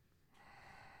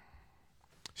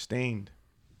 Stained.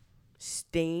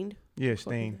 Yeah,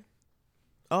 Stained.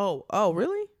 Oh,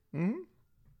 really? Mm-hmm.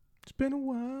 It's been a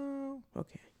while.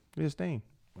 Okay. Yeah, Stained.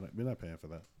 We're not paying for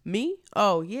that. Me?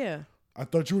 Oh, yeah. I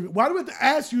thought you were. Why do we have to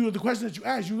ask you the question that you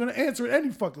asked? You're going to answer it any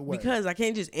fucking way. Because I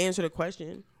can't just answer the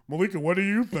question. Malika, what do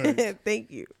you think?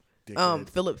 Thank you.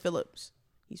 Philip Phillips.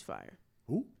 He's fire.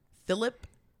 Who? Philip.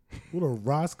 What a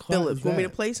Ross Clark Phillips. is Want me to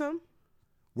that? play some?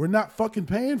 We're not fucking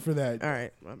paying for that. All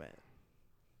right. My bad.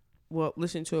 Well,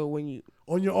 listen to it when you...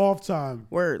 On your off time.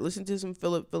 Word. Listen to some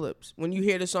Philip Phillips. When you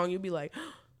hear the song, you'll be like,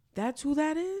 that's who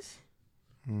that is?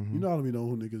 Mm-hmm. You know I don't even know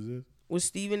who niggas is. Was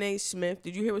Stephen A. Smith...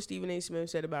 Did you hear what Stephen A. Smith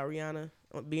said about Rihanna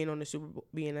being at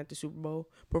the Super Bowl?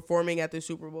 Performing at the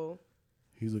Super Bowl?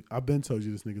 He's like, I've been told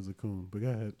you this nigga's a coon, but go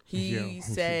ahead. He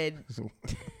said...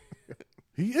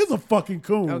 He is a fucking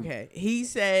coon. Okay. He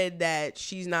said that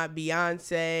she's not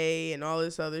Beyonce and all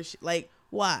this other shit. Like,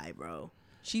 why, bro?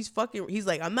 She's fucking. He's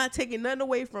like, I'm not taking nothing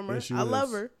away from her. I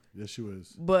love her. Yes, she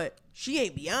is. But she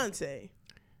ain't Beyonce.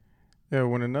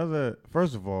 Yeah,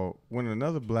 first of all, when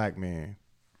another black man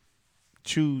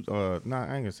choose, I ain't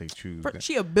gonna say choose.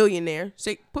 She a billionaire.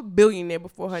 Put billionaire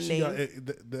before her name.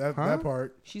 That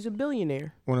part. She's a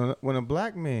billionaire. When a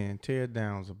black man tear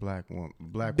down a black woman,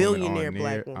 billionaire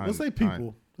black woman. Let's say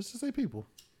people. Let's just say people.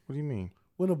 What do you mean?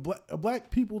 When a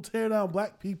black people tear down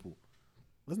black people,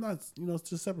 let's not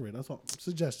just separate. That's all.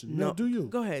 Suggestion. No, do you?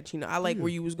 Go ahead, Chino. I like where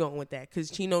you was going with that because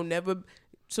Chino never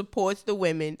supports the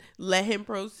women. Let him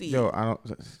proceed. Yo, I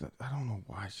don't know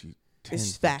why she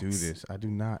tends to do this. I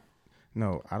do not.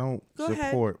 No, I don't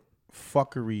support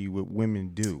fuckery what women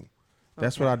do.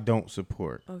 That's what I don't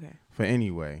support. Okay. For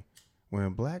anyway, when a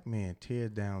black man tear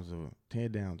down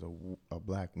a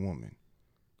black woman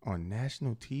on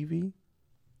national TV,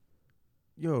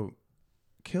 yo,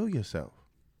 kill yourself.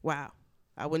 Wow,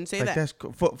 I wouldn't say that. That's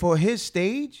for his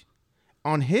stage,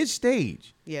 on his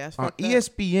stage. Yeah, that's on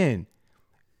ESPN,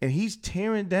 and he's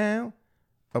tearing down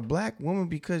a black woman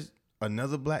because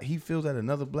he feels that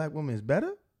another black woman is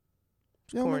better.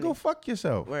 Yo, go fuck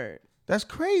yourself. Word. That's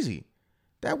crazy.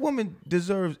 That woman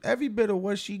deserves every bit of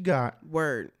what she got.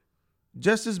 Word.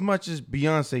 Just as much as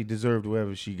Beyonce deserved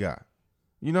whatever she got.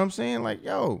 You know what I'm saying? Like,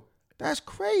 yo, that's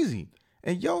crazy.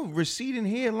 And yo, receding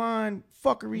hairline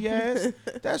fuckery ass,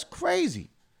 that's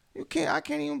crazy. I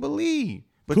can't even believe.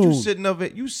 But cool. you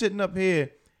sitting up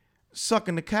here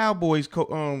sucking the Cowboys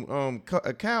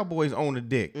Cowboys on the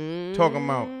dick, talking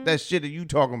about that shit that you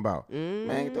talking about.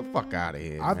 Man, get the fuck out of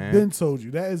here. I've been told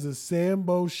you that is a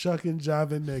Sambo shucking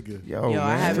jiving nigga. Yo,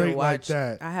 I haven't watched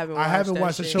that. I haven't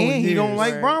watched the show. And he don't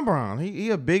like Bron. He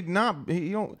a big knob.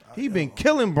 He been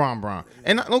killing Bron.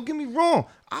 And don't get me wrong,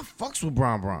 I fucks with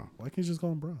Bron. Why can't you just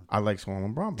call him Bron? I like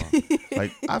calling Bron.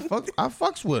 Like I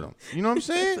fucks with him. You know what I'm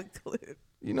saying?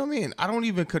 You know what I mean? I don't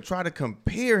even try to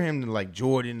compare him to like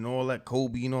Jordan and all that,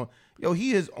 Kobe, Yo,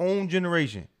 he his own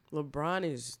generation. Bron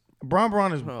is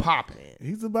popping.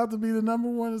 He's about to be the number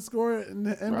one scorer in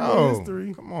the NBA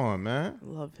history. Come on, man.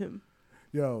 Love him.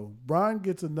 Yo, Bron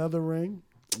gets another ring,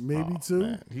 maybe two.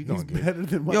 Man, he's better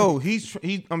than Mike. Yo,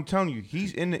 I'm telling you,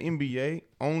 he's in the NBA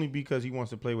only because he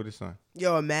wants to play with his son.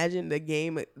 Yo, imagine the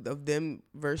game of them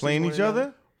versus playing each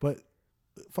other. But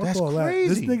fuck that's all crazy.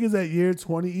 That. This nigga's at year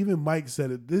 20. Even Mike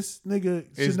said it. This nigga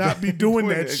should not be doing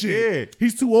that shit. Yeah.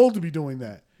 He's too old to be doing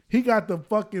that. He got the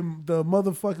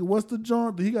motherfucking, what's the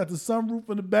joint? He got the sunroof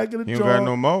in the back of the joint. He don't got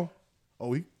no more.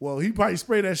 Oh, he probably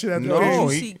sprayed that shit after the game.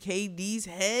 Did you see KD's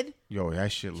head? Yo,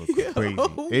 that shit looked crazy.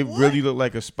 It really looked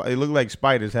like it looked like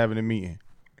spiders having a meeting.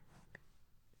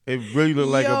 It really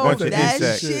looked like a bunch of insects.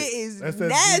 That shit is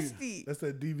nasty. That's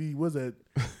that DV. What's that?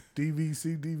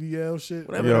 DVC, DVL shit.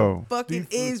 Whatever the fuck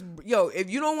it is. Yo, if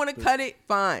you don't want to cut it,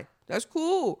 fine. That's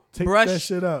cool. Brush that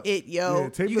shit up. Yeah,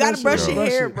 you gotta brush your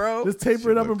hair, bro. Just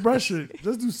taper it up and brush it.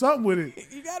 Just do something with it.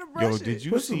 You gotta brush it. Yo, did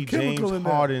you see James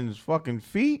Harden's fucking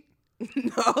feet?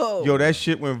 No. Yo, that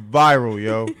shit went viral,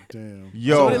 yo. Damn.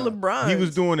 Yo, so did LeBron. He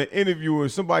was doing an interview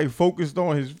and somebody focused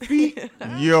on his feet.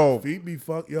 Yo. Feet be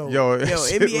fucked. Yo,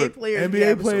 NBA players and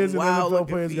NFL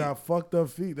players got fucked up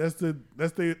feet. That's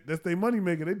their money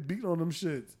maker. They beat on them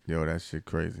shits. Yo, that shit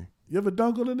crazy. You ever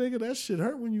dunk on a nigga? That shit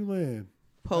hurt when you land.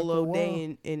 Polo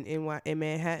Day in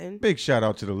Manhattan. Big shout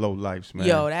out to the low lifes, man.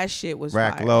 Yo, that shit was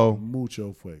Rack fire. Low.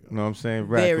 Mucho fuego. You know what I'm saying?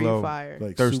 Rack Very Low. fire.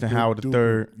 Like Thurston Howard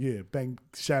III. Yeah, bang,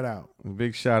 shout out.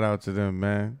 Big shout out to them,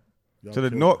 man. To the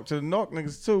North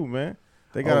niggas too, man.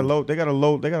 They got a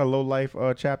low life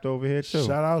chapter over here too.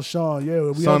 Shout out Sean.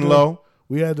 Yeah, Sun Low.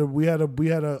 We had a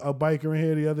biker in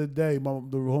here the other day. The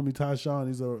homie Tyshawn,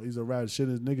 he's a rad shit.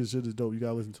 His nigga shit is dope. You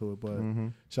gotta listen to it. But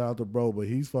shout out to bro. But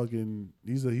he's a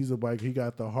biker. He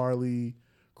got the Harley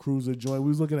Cruiser joint. We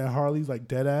was looking at Harleys like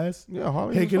dead ass. Yeah,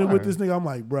 Harley. Taking it with this nigga. I'm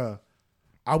like, bruh,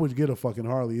 I would get a fucking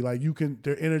Harley. Like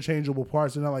they're interchangeable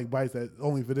parts. They're not like bikes that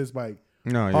only for this bike.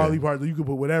 No, Harley parts. You can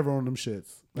put whatever on them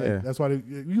shits. Like, that's why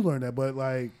you learn that. But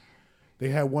like. They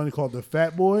had one called the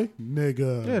Fat Boy,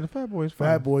 nigga. Yeah, the Fat Boy's fire.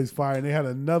 Fat Boy's fire. And they had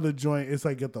another joint. It's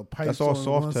like at the pipes. That's all on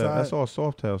soft one tail. side. That's all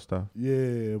soft tail stuff.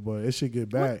 Yeah, but it should get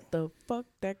back. What the fuck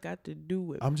that got to do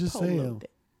with? I'm just Polo saying. Day?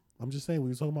 We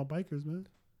were talking about bikers, man.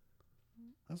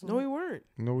 No, we weren't.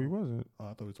 No, we wasn't. Oh, I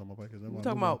thought we were talking about bikers. We were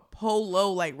talking about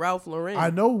Polo, like Ralph Lauren. I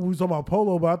know we were talking about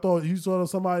Polo, but I thought you saw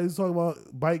somebody was talking about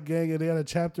bike gang and they had a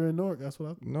chapter in Newark. That's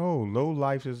what I. No, low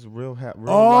life is real life chapters.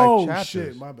 Oh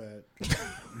shit, my bad.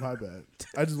 My bad.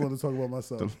 I just wanted to talk about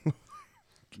myself.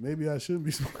 Maybe I shouldn't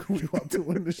be smoking weed while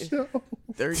doing the show.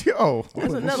 Yo,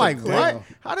 that's like what?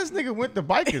 How this nigga went to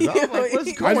bikers? I was like,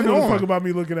 what's going on? I just want to talk about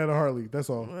me looking at a Harley. That's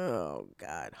all. Oh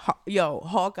God,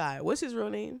 Hawkeye. What's his real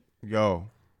name? Yo,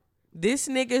 this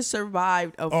nigga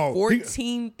survived a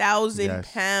 14,000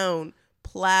 pound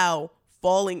plow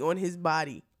falling on his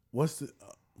body. What's the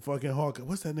fucking Hawkeye?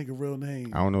 What's that nigga real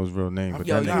name? I don't know his real name, but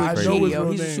yo, that he's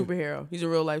nigga he's a superhero. He's a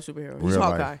real life superhero. He's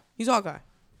Hawkeye. He's Hawkeye.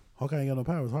 Hawkeye ain't got no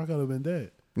powers. Hawkeye would have been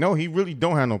dead. No, he really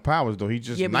don't have no powers though. He's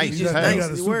just nice. He's just nice.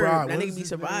 That nigga be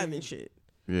surviving shit.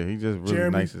 Yeah, he just really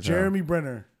nice as hell. Jeremy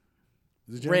Renner.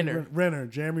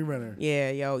 Jeremy Renner.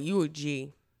 Yeah, yo, you a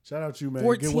G. Shout out to you, man.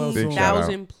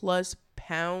 14,000 plus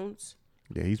pounds.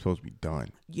 Yeah, he's supposed to be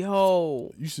done.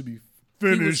 Yo, you should be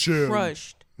finished.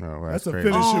 Crushed. No, that's a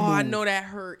crazy. finishing move. I know that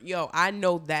hurt. Yo, I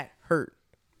know that hurt.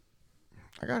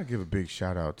 I gotta give a big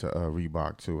shout out to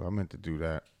Reebok too. I meant to do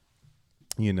that.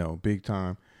 You know, big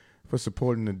time for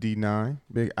supporting the D9.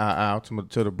 Big out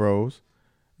to the bros.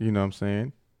 You know what I'm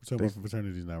saying? We're talking about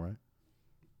fraternities now, right?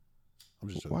 I'm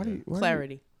just joking.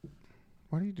 Clarity.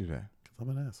 Why do you do that? Because I'm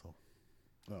an asshole.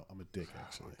 No, I'm a dick,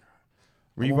 actually.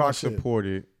 Reebok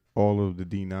supported all of the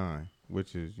D9,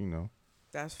 which is, you know,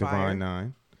 that's Divine fire.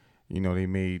 9. You know, they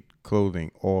made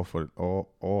clothing all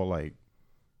like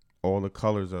all the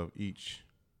colors of each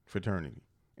fraternity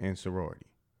and sorority.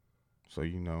 So,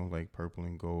 you know, like purple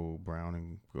and gold, brown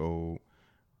and gold,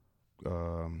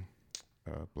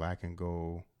 black and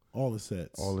gold. All the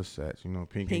sets. You know,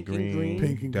 pink and green.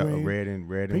 Pink and green. Red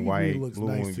and white. Blue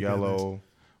nice and yellow.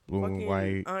 Blue and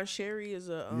white. Aunt Sherry is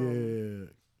a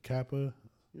Kappa.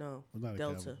 No, not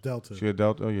Delta. Delta. She a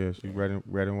Delta? Oh yeah, she red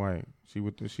and white. She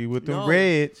with the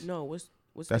reds. No, what's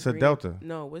that's the a green? Delta.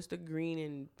 No, what's the green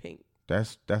and pink?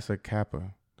 That's a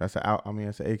Kappa. That's an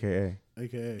AKA.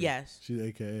 AKA. Yes. She's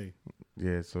AKA.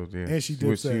 Yeah, so yeah. And she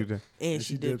Dipset. And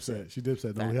she Dipset. She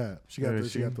Dipset. No, we have. She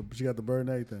got the bird and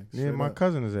everything. Yeah, my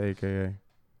cousin is an AKA.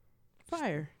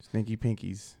 Fire. Stinky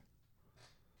Pinkies.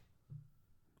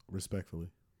 Respectfully.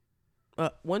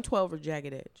 112 or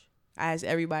Jagged Edge. I ask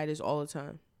everybody this all the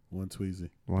time. One Tweezy.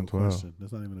 112.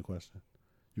 That's not even a question.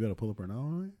 You got to pull up her now,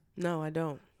 right? No, I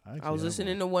don't. I was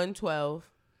listening to 112.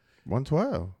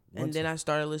 112. And then I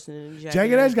started listening to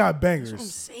Jagged Edge got bangers.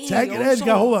 That's what I'm saying. Jagged Edge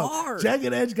got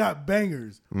Jagged Edge got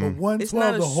bangers. But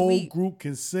 112, the whole group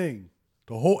can sing.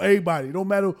 The whole everybody. It don't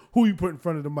matter who you put in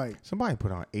front of the mic. Somebody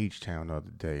put on H-Town the other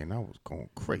day, and I was going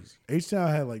crazy. H-Town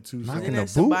had like 2 songs. Knocking the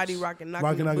boots. Somebody knocking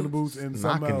the boots and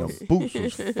knocking the boots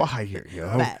was fire,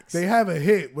 yo. Facts. They have a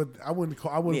hit, but I wouldn't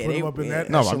put them up in that.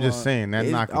 No, I'm just saying that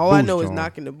knocking. All I know is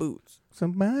knocking the boots.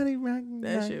 Somebody rocking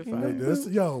that shit fire.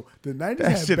 Yo, the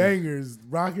 90s had bangers.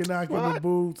 Knocking the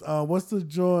boots. What's the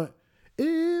joint?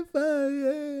 If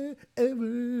I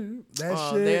ever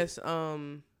that shit. There's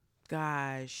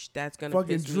gosh, that's gonna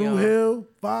fucking piss Drew me off. Hill,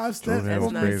 5 Steps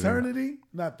from Eternity.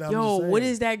 Not that. Yo, what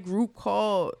is that group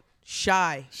called?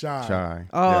 Shy.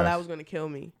 Oh, that was gonna kill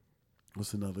me.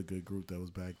 What's another good group that was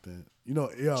back then? You know,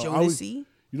 yo, Jodeci.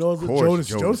 You know,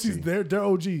 Jodeci's they're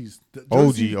OGs.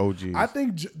 OGs. I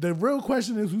think the real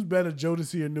question is who's better,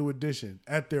 Jodeci or New Edition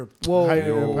at their height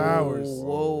of their powers.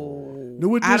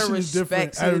 New Edition is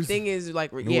different. So the thing is,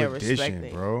 like,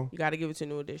 respect, bro. You got to give it to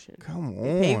New Edition. Come on,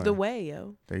 they paved the way,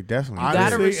 yo. They definitely. You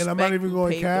gotta respect. And I'm not even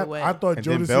going cap. I thought and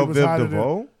Jodeci was hotter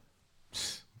than.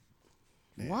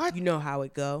 What? You know how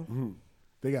it go. Mm-hmm.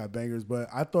 They got bangers, but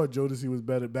I thought Jodeci was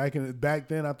better back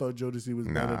then. I thought Jodeci was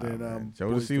better than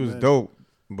Jodeci was dope.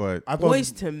 But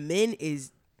Boys to Men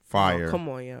is fire. Oh, come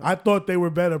on, yo. I thought they were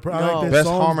better. No. Best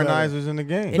harmonizers in the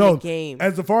game. The game.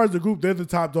 As far as the group, they're the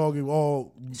top dog in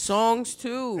all songs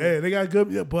too. Yeah, they got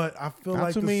good. Yeah, but I feel not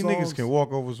like too many niggas can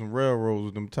walk over some railroads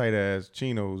with them tight ass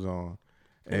chinos on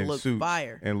and look suits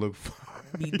fire and look fire.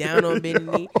 Be down on bending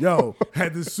knee. Yo,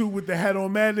 had the suit with the hat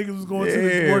on. Mad niggas was going to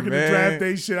the working the draft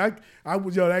day shit. I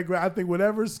was I think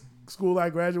whatever school I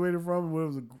graduated from, whether it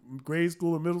was a grade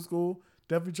school or middle school.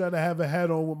 Definitely tried to have a hat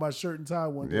on with my shirt and tie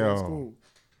one day at school.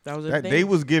 That was a thing. They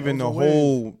was giving the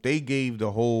whole. They gave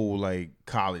the whole like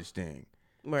college thing.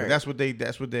 Right.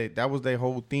 That was their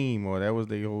whole theme, or that was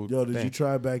their whole. Yo, did you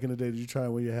try back in the day? Did you try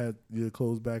when you had your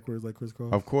clothes backwards like Chris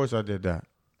Cross? Of course, I did that.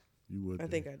 You would. I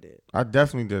think I did. I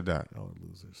definitely did that. Oh,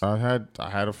 losers. I had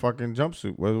a fucking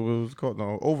jumpsuit. What was it called?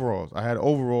 No, overalls. I had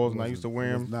overalls, and I used to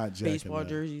wear them. Not baseball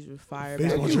jerseys with fire.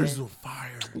 Baseball jerseys were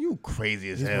fire. You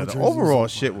crazy as hell. The overall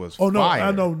shit was fire. Oh no,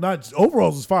 I know. Not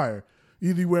overalls was fire.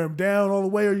 Either you wear them down all the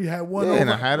way, or you had one. Yeah, over. And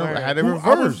I had it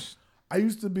reversed. I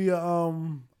used to be I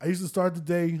used to start the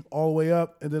day all the way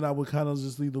up, and then I would kind of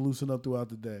just leave the loosen up throughout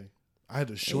the day. I had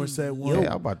the short set one. Yeah,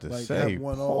 I'm about to say.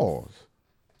 one pause.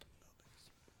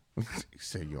 He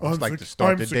said, yo, I like to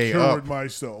start the day up. With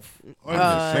myself. I'm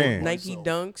just saying. Nike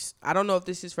Dunks. I don't know if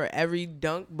this is for every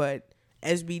dunk, but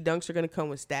SB Dunks are going to come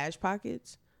with stash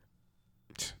pockets.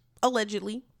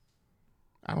 Allegedly.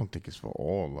 I don't think it's for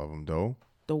all of them, though.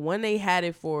 The one they had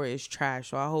it for is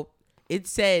trash. So I hope it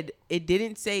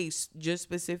didn't say just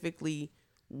specifically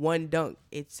one dunk.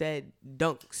 It said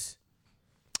dunks.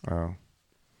 Oh.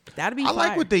 That'd be I fire.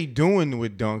 like what they doing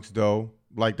with dunks, though.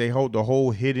 Like, they hold the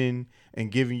whole hidden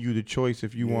and giving you the choice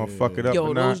if you want to fuck it up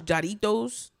or not. Those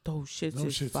Jarritos, those shits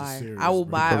is fire. Serious, I will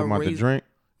buy a the drink?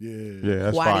 Yeah,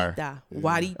 that's fire.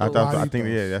 Guaritos. I think,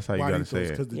 that's how you got to say it.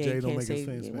 Because the J don't make it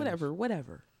sense. Whatever.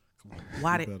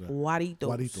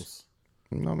 Guaritos.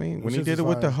 You know what I mean? When he did it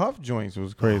with the Huff joints, it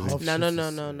was crazy.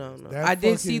 No. I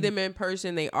did see them in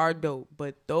person. They are dope,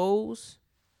 but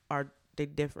they're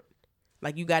different.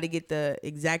 Like, you got to get the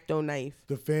X-Acto knife.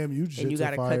 The fam, you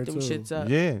got to cut them shits up.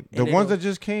 Yeah, the ones that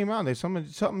just came out,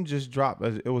 something just dropped.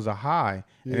 It was a high,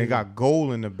 and it got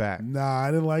gold in the back. Nah, I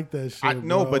didn't like that shit. I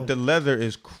know, but the leather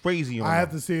is crazy on it. I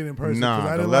have to see it in person.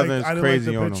 Nah, the leather is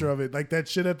crazy on the picture of it. Like that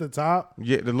shit at the top.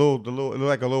 Yeah, the little, it looked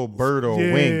like a little bird or a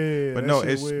wing.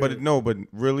 But no, but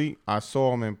really, I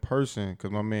saw him in person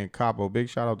because my man Capo, big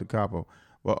shout out to Capo.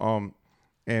 But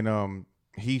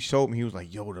he showed me. He was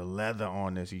like, "Yo, the leather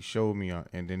on this." He showed me,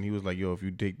 and then he was like, "Yo, if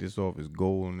you take this off, it's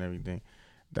gold and everything."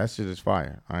 That shit is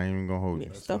fire. I ain't even gonna hold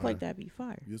you. Stuff like that be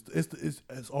fire.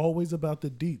 It's always about the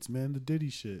deets, man. The Diddy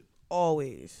shit.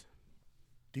 Always.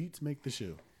 Deets make the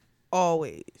shoe.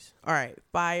 Always. All right.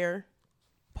 Fire,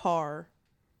 par,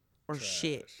 or trash.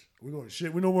 Shit. We going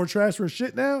shit. We no more trash for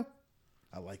shit now.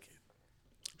 I like it.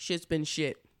 Shit's been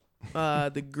shit.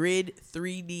 The Grid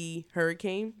 3D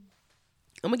Hurricane.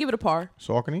 I'm gonna give it a par.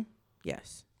 Saucony?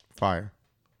 Yes. Fire.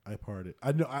 I parred it.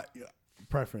 I know.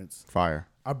 Preference. Fire.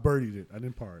 I birdied it. I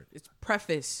didn't par it. It's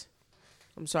preface.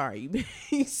 I'm sorry.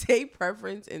 You say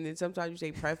preference, and then sometimes you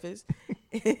say preface.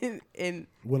 and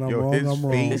when I'm wrong, I'm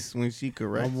wrong. Face when she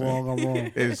corrects I'm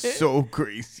wrong. It's so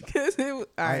crazy. All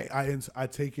right. I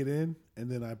take it in and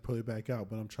then I pull it back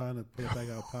out, but I'm trying to pull it back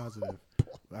out positive.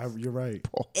 You're right.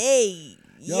 Hey,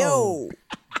 yo.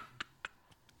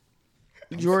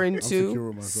 Jordan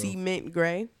 2, cement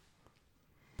gray.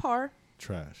 Par.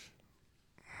 Trash.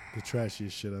 The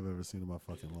trashiest shit I've ever seen in my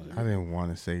fucking life. I didn't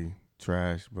want to say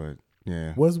trash, but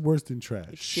yeah. What's worse than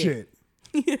trash? Shit.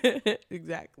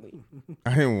 Exactly. I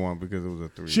didn't want because it was a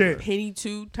 3. Shit. Penny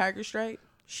 2, Tiger Stripe.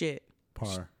 Shit.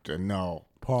 Par. No.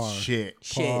 Par. Shit.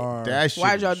 Par. That shit.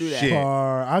 Why'd y'all do that? Shit.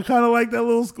 Par. I kind of like that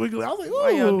little squiggly. I was like,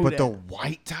 ooh. But the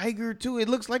white tiger too. It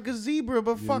looks like a zebra,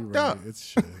 but fucked up. It's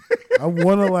shit. I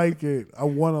want to like it.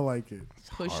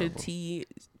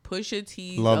 Pusha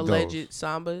T's Love alleged those.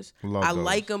 Sambas. Love I those.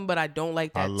 like them, but I don't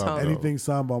like that tongue. those. Anything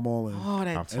Samba, I'm all in. Oh,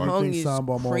 that tongue Anything is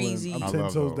Samba, I'm all in. crazy. I'm I 10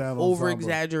 love toes those. down on Over Samba.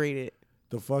 exaggerated.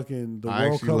 The World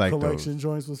I Cup like collection those.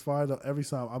 joints was fire. Every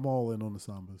Samba, I'm all in on the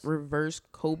Sambas. Reverse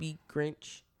Kobe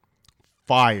Grinch.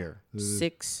 Fire.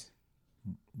 6.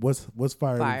 What's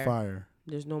fire than fire?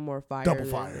 There's no more fire. Double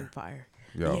than fire. Fire.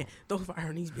 Yo. Yeah, throw fire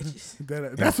on these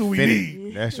bitches. That's what we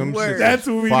need. That's some Word. shit. That's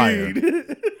what we Fire.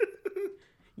 need.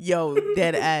 Yo,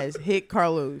 dead ass. Hit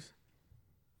Carlos.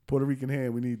 Puerto Rican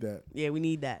hand, we need that. Yeah, we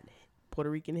need that. Puerto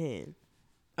Rican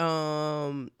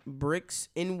hand. Bricks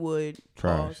in wood.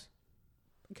 Trash. Pause.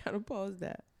 Kind of pause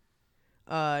that.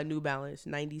 New Balance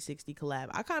 9060 collab.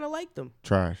 I kind of like them.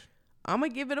 Trash. I'm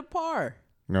gonna give it a par.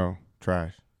 No.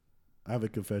 Trash. I have a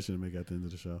confession to make at the end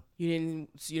of the show. You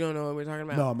don't know what we're talking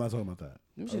about? No, I'm not talking about that.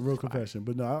 A real confession,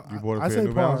 but no, You bought a I pair of say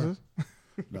New par. Balances?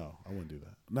 No, I wouldn't do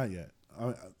that. Not yet.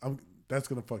 That's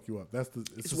gonna fuck you up.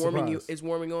 It's warming surprise. It's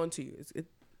warming on to you.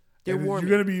 They're And warming.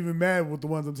 You're gonna be even mad with the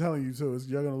ones I'm telling you too.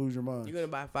 You're gonna lose your mind. You're gonna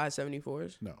buy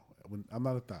 574s. No, I'm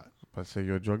not a thought. I say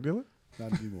you're a drug dealer?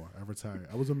 Not anymore. I retired.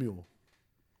 I was a mule.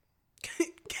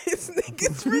 This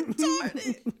nigga's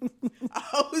retarded.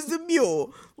 I was a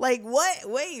mule. Like what?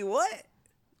 Wait, what?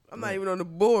 I'm not even on the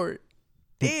board.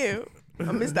 Damn,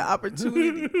 I missed the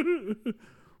opportunity.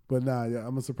 But nah, yeah, I'm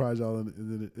gonna surprise y'all in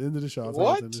the end of the show.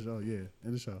 What? In the show. Yeah,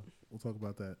 in the show. We'll talk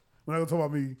about that. We're not gonna talk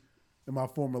about me in my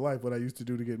former life, what I used to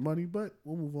do to get money, but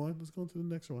we'll move on. Let's go to the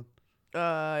next one.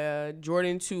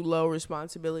 Jordan 2 low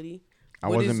responsibility. I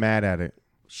wasn't mad at it.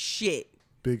 Shit.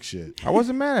 Big shit. I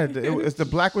wasn't mad at it. It's the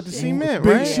black with the cement,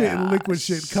 Big right? shit and liquid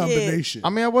shit combination. I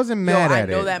mean, I wasn't mad at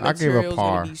it. I know that I gave a material's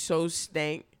par. gonna be so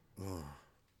stank.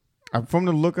 From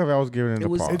the look of it, I was giving it It a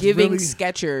was par. giving really-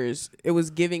 Skechers. It was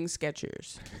giving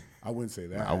Skechers. I wouldn't say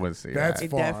that. I wouldn't say That's that.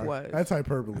 It far. def was. That's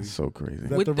hyperbole. That's so crazy. Is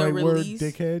that With the the right release-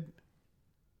 word, dickhead?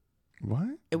 What?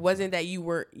 It wasn't that you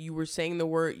were saying the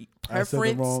word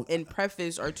preference and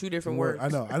preface are two different words.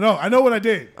 I know what I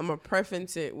did. I'm gonna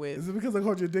preference it with. Is it because I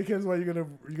called you a dickhead? Why you're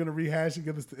gonna rehash and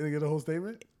get a whole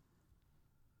statement?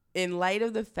 In light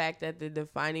of the fact that the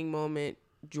defining moment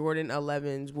Jordan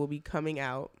 11s will be coming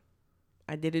out,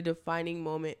 I did a defining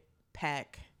moment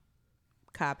pack,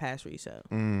 Car Pass Resale.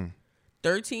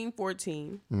 13,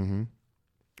 14. Mm-hmm.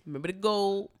 Remember the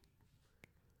gold.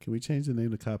 Can we change the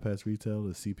name to Car Pass Retail to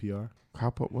CPR?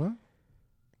 What?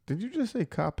 Did you just say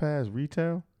Car Pass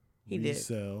Retail? He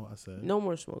resell, did. I said. No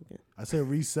more smoking. I said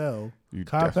resell.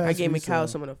 I gave Mikhail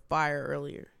some of the fire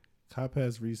earlier. Car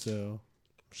Pass Resell.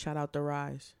 Shout out to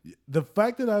Rise. The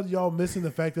fact that y'all missing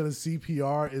the fact that a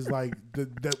CPR is like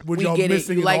what we y'all get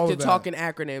missing. It. You like to talk in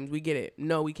acronyms. We get it.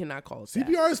 No, we cannot call it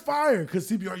CPR that. Is fire because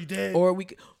CPR you dead. Or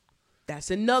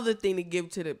that's another thing to give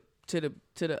to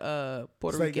the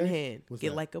Puerto Rican hand. What's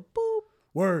get that? Like a boop.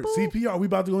 Word boop. CPR. We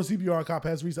about to go on CPR Car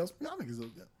Pass Resale. Y'all niggas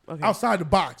okay. Outside the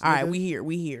box. All right, we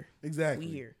here. Exactly.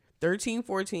 We here. 13,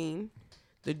 14,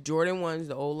 the Jordan ones,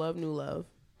 the old love, new love,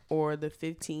 or the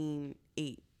 15,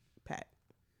 8 pack.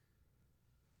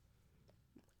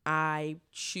 I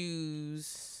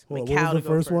choose What was the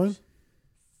first one?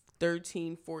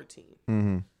 13, 14.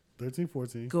 Mm-hmm. 13,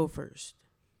 14. Go first.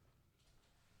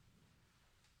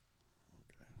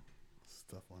 Okay. This is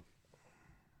a tough one.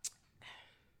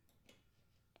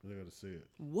 I gotta see it.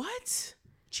 What?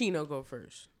 Chino, go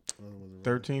first.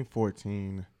 13,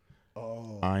 14.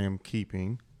 Oh. I am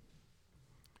keeping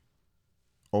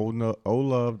old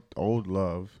love,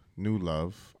 new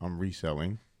love. I'm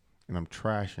reselling, and I'm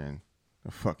trashing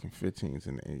the fucking 15s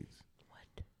and the 8s.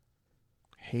 What?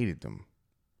 Hated them.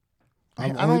 I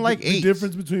don't like 8s. The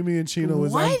difference between me and Chino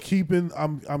is I'm keeping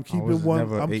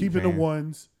the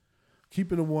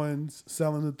ones,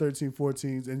 selling the 13,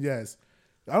 14s, and yes,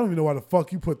 I don't even know why the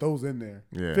fuck you put those in there.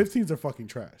 Yeah. 15s are fucking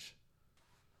trash.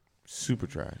 Super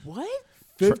trash. What?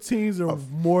 15s are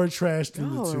more trash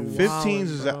than the 2s. 15s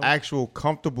is an actual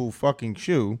comfortable fucking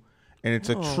shoe, and it's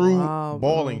a true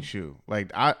balling shoe.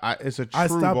 Like it's a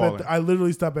true balling. I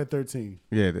literally stop at 13.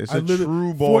 Yeah, it's a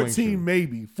true balling 14 shoe.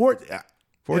 Maybe. 14.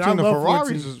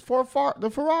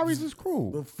 The Ferraris is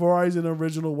cool. The Ferraris and the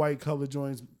original white color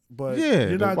joints, but yeah,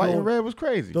 you're the not white and red was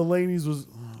crazy. The Laney's was.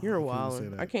 You're wild.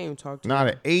 I can't even talk to you. Not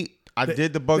an 8. I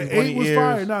did the Bugs Bunny ears. 8 was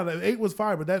fire. No, the 8 was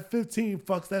fire, but that 15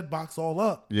 fucks that box all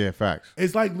up. Yeah, facts.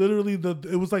 It's like literally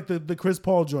it was like the Chris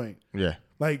Paul joint. Yeah.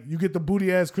 Like you get the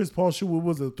booty ass Chris Paul shoe. What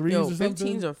was it? 3s or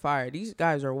something? 15s are fire. These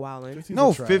guys are wilding.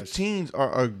 No, 15s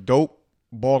are a dope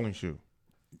balling shoe.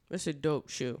 It's a dope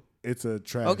shoe. It's a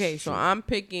trash. Okay, so I'm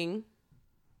picking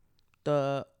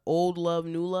the old love,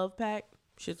 new love pack.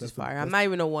 Shit's is fire. I'm not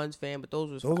even a ones fan, but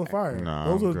those are fire. Nah,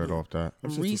 those I'm good off that.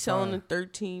 I'm reselling the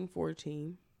 13,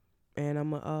 14, and I'm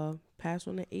gonna pass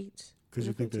on the 8s. Because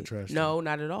you think they're trash? No,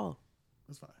 not at all.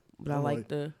 That's fine. But I like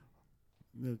the.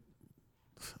 I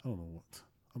don't know what.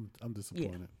 I'm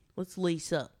disappointed. Yeah. Let's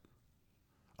lace up.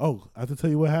 Oh, I have to tell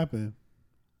you what happened.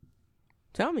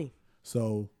 Tell me.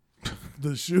 So,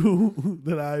 the shoe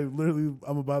that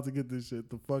I'm about to get this shit.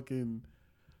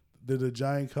 The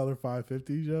giant color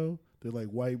 550s, yo. They're like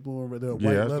white, blue, and red. They're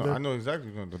white leather. I know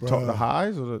exactly. The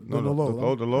highs or the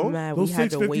low? The low? Those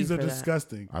 650s are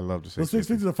disgusting. I love the 650s. Those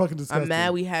 650s are fucking disgusting. I'm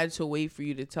mad we had to wait for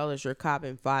you to tell us you're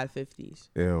copping 550s.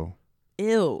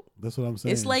 Ew. That's what I'm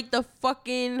saying. It's like the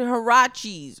fucking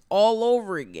Hirachis all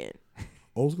over again.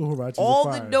 Old school Hirachis all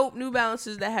are the fire. Dope New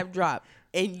Balances that have dropped.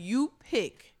 And you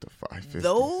pick the 550s.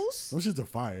 Those shits are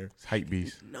fire. It's hype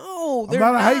beast. No, I'm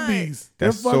not a hype beast.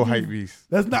 That's so hype beast.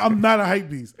 I'm not a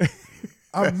hype beast.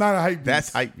 I'm not a hype beast.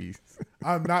 That's hype beast.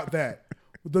 I'm not that.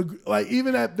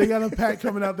 Even that they got a pack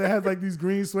coming out that has like these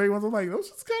green suede ones. I'm like, those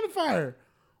shit's kind of fire.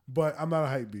 But I'm not a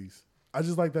hype beast. I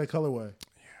just like that colorway.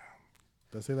 Yeah.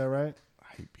 Did I say that right?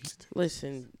 Hype beast.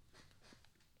 Listen.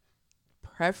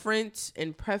 Preference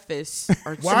and preface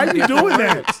are two Why are you doing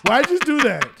that? Why'd you do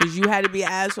that? Because you had to be an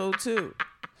asshole too.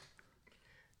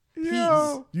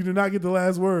 Yo. You do not get the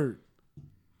last word.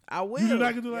 I will. You do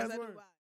not get the last word.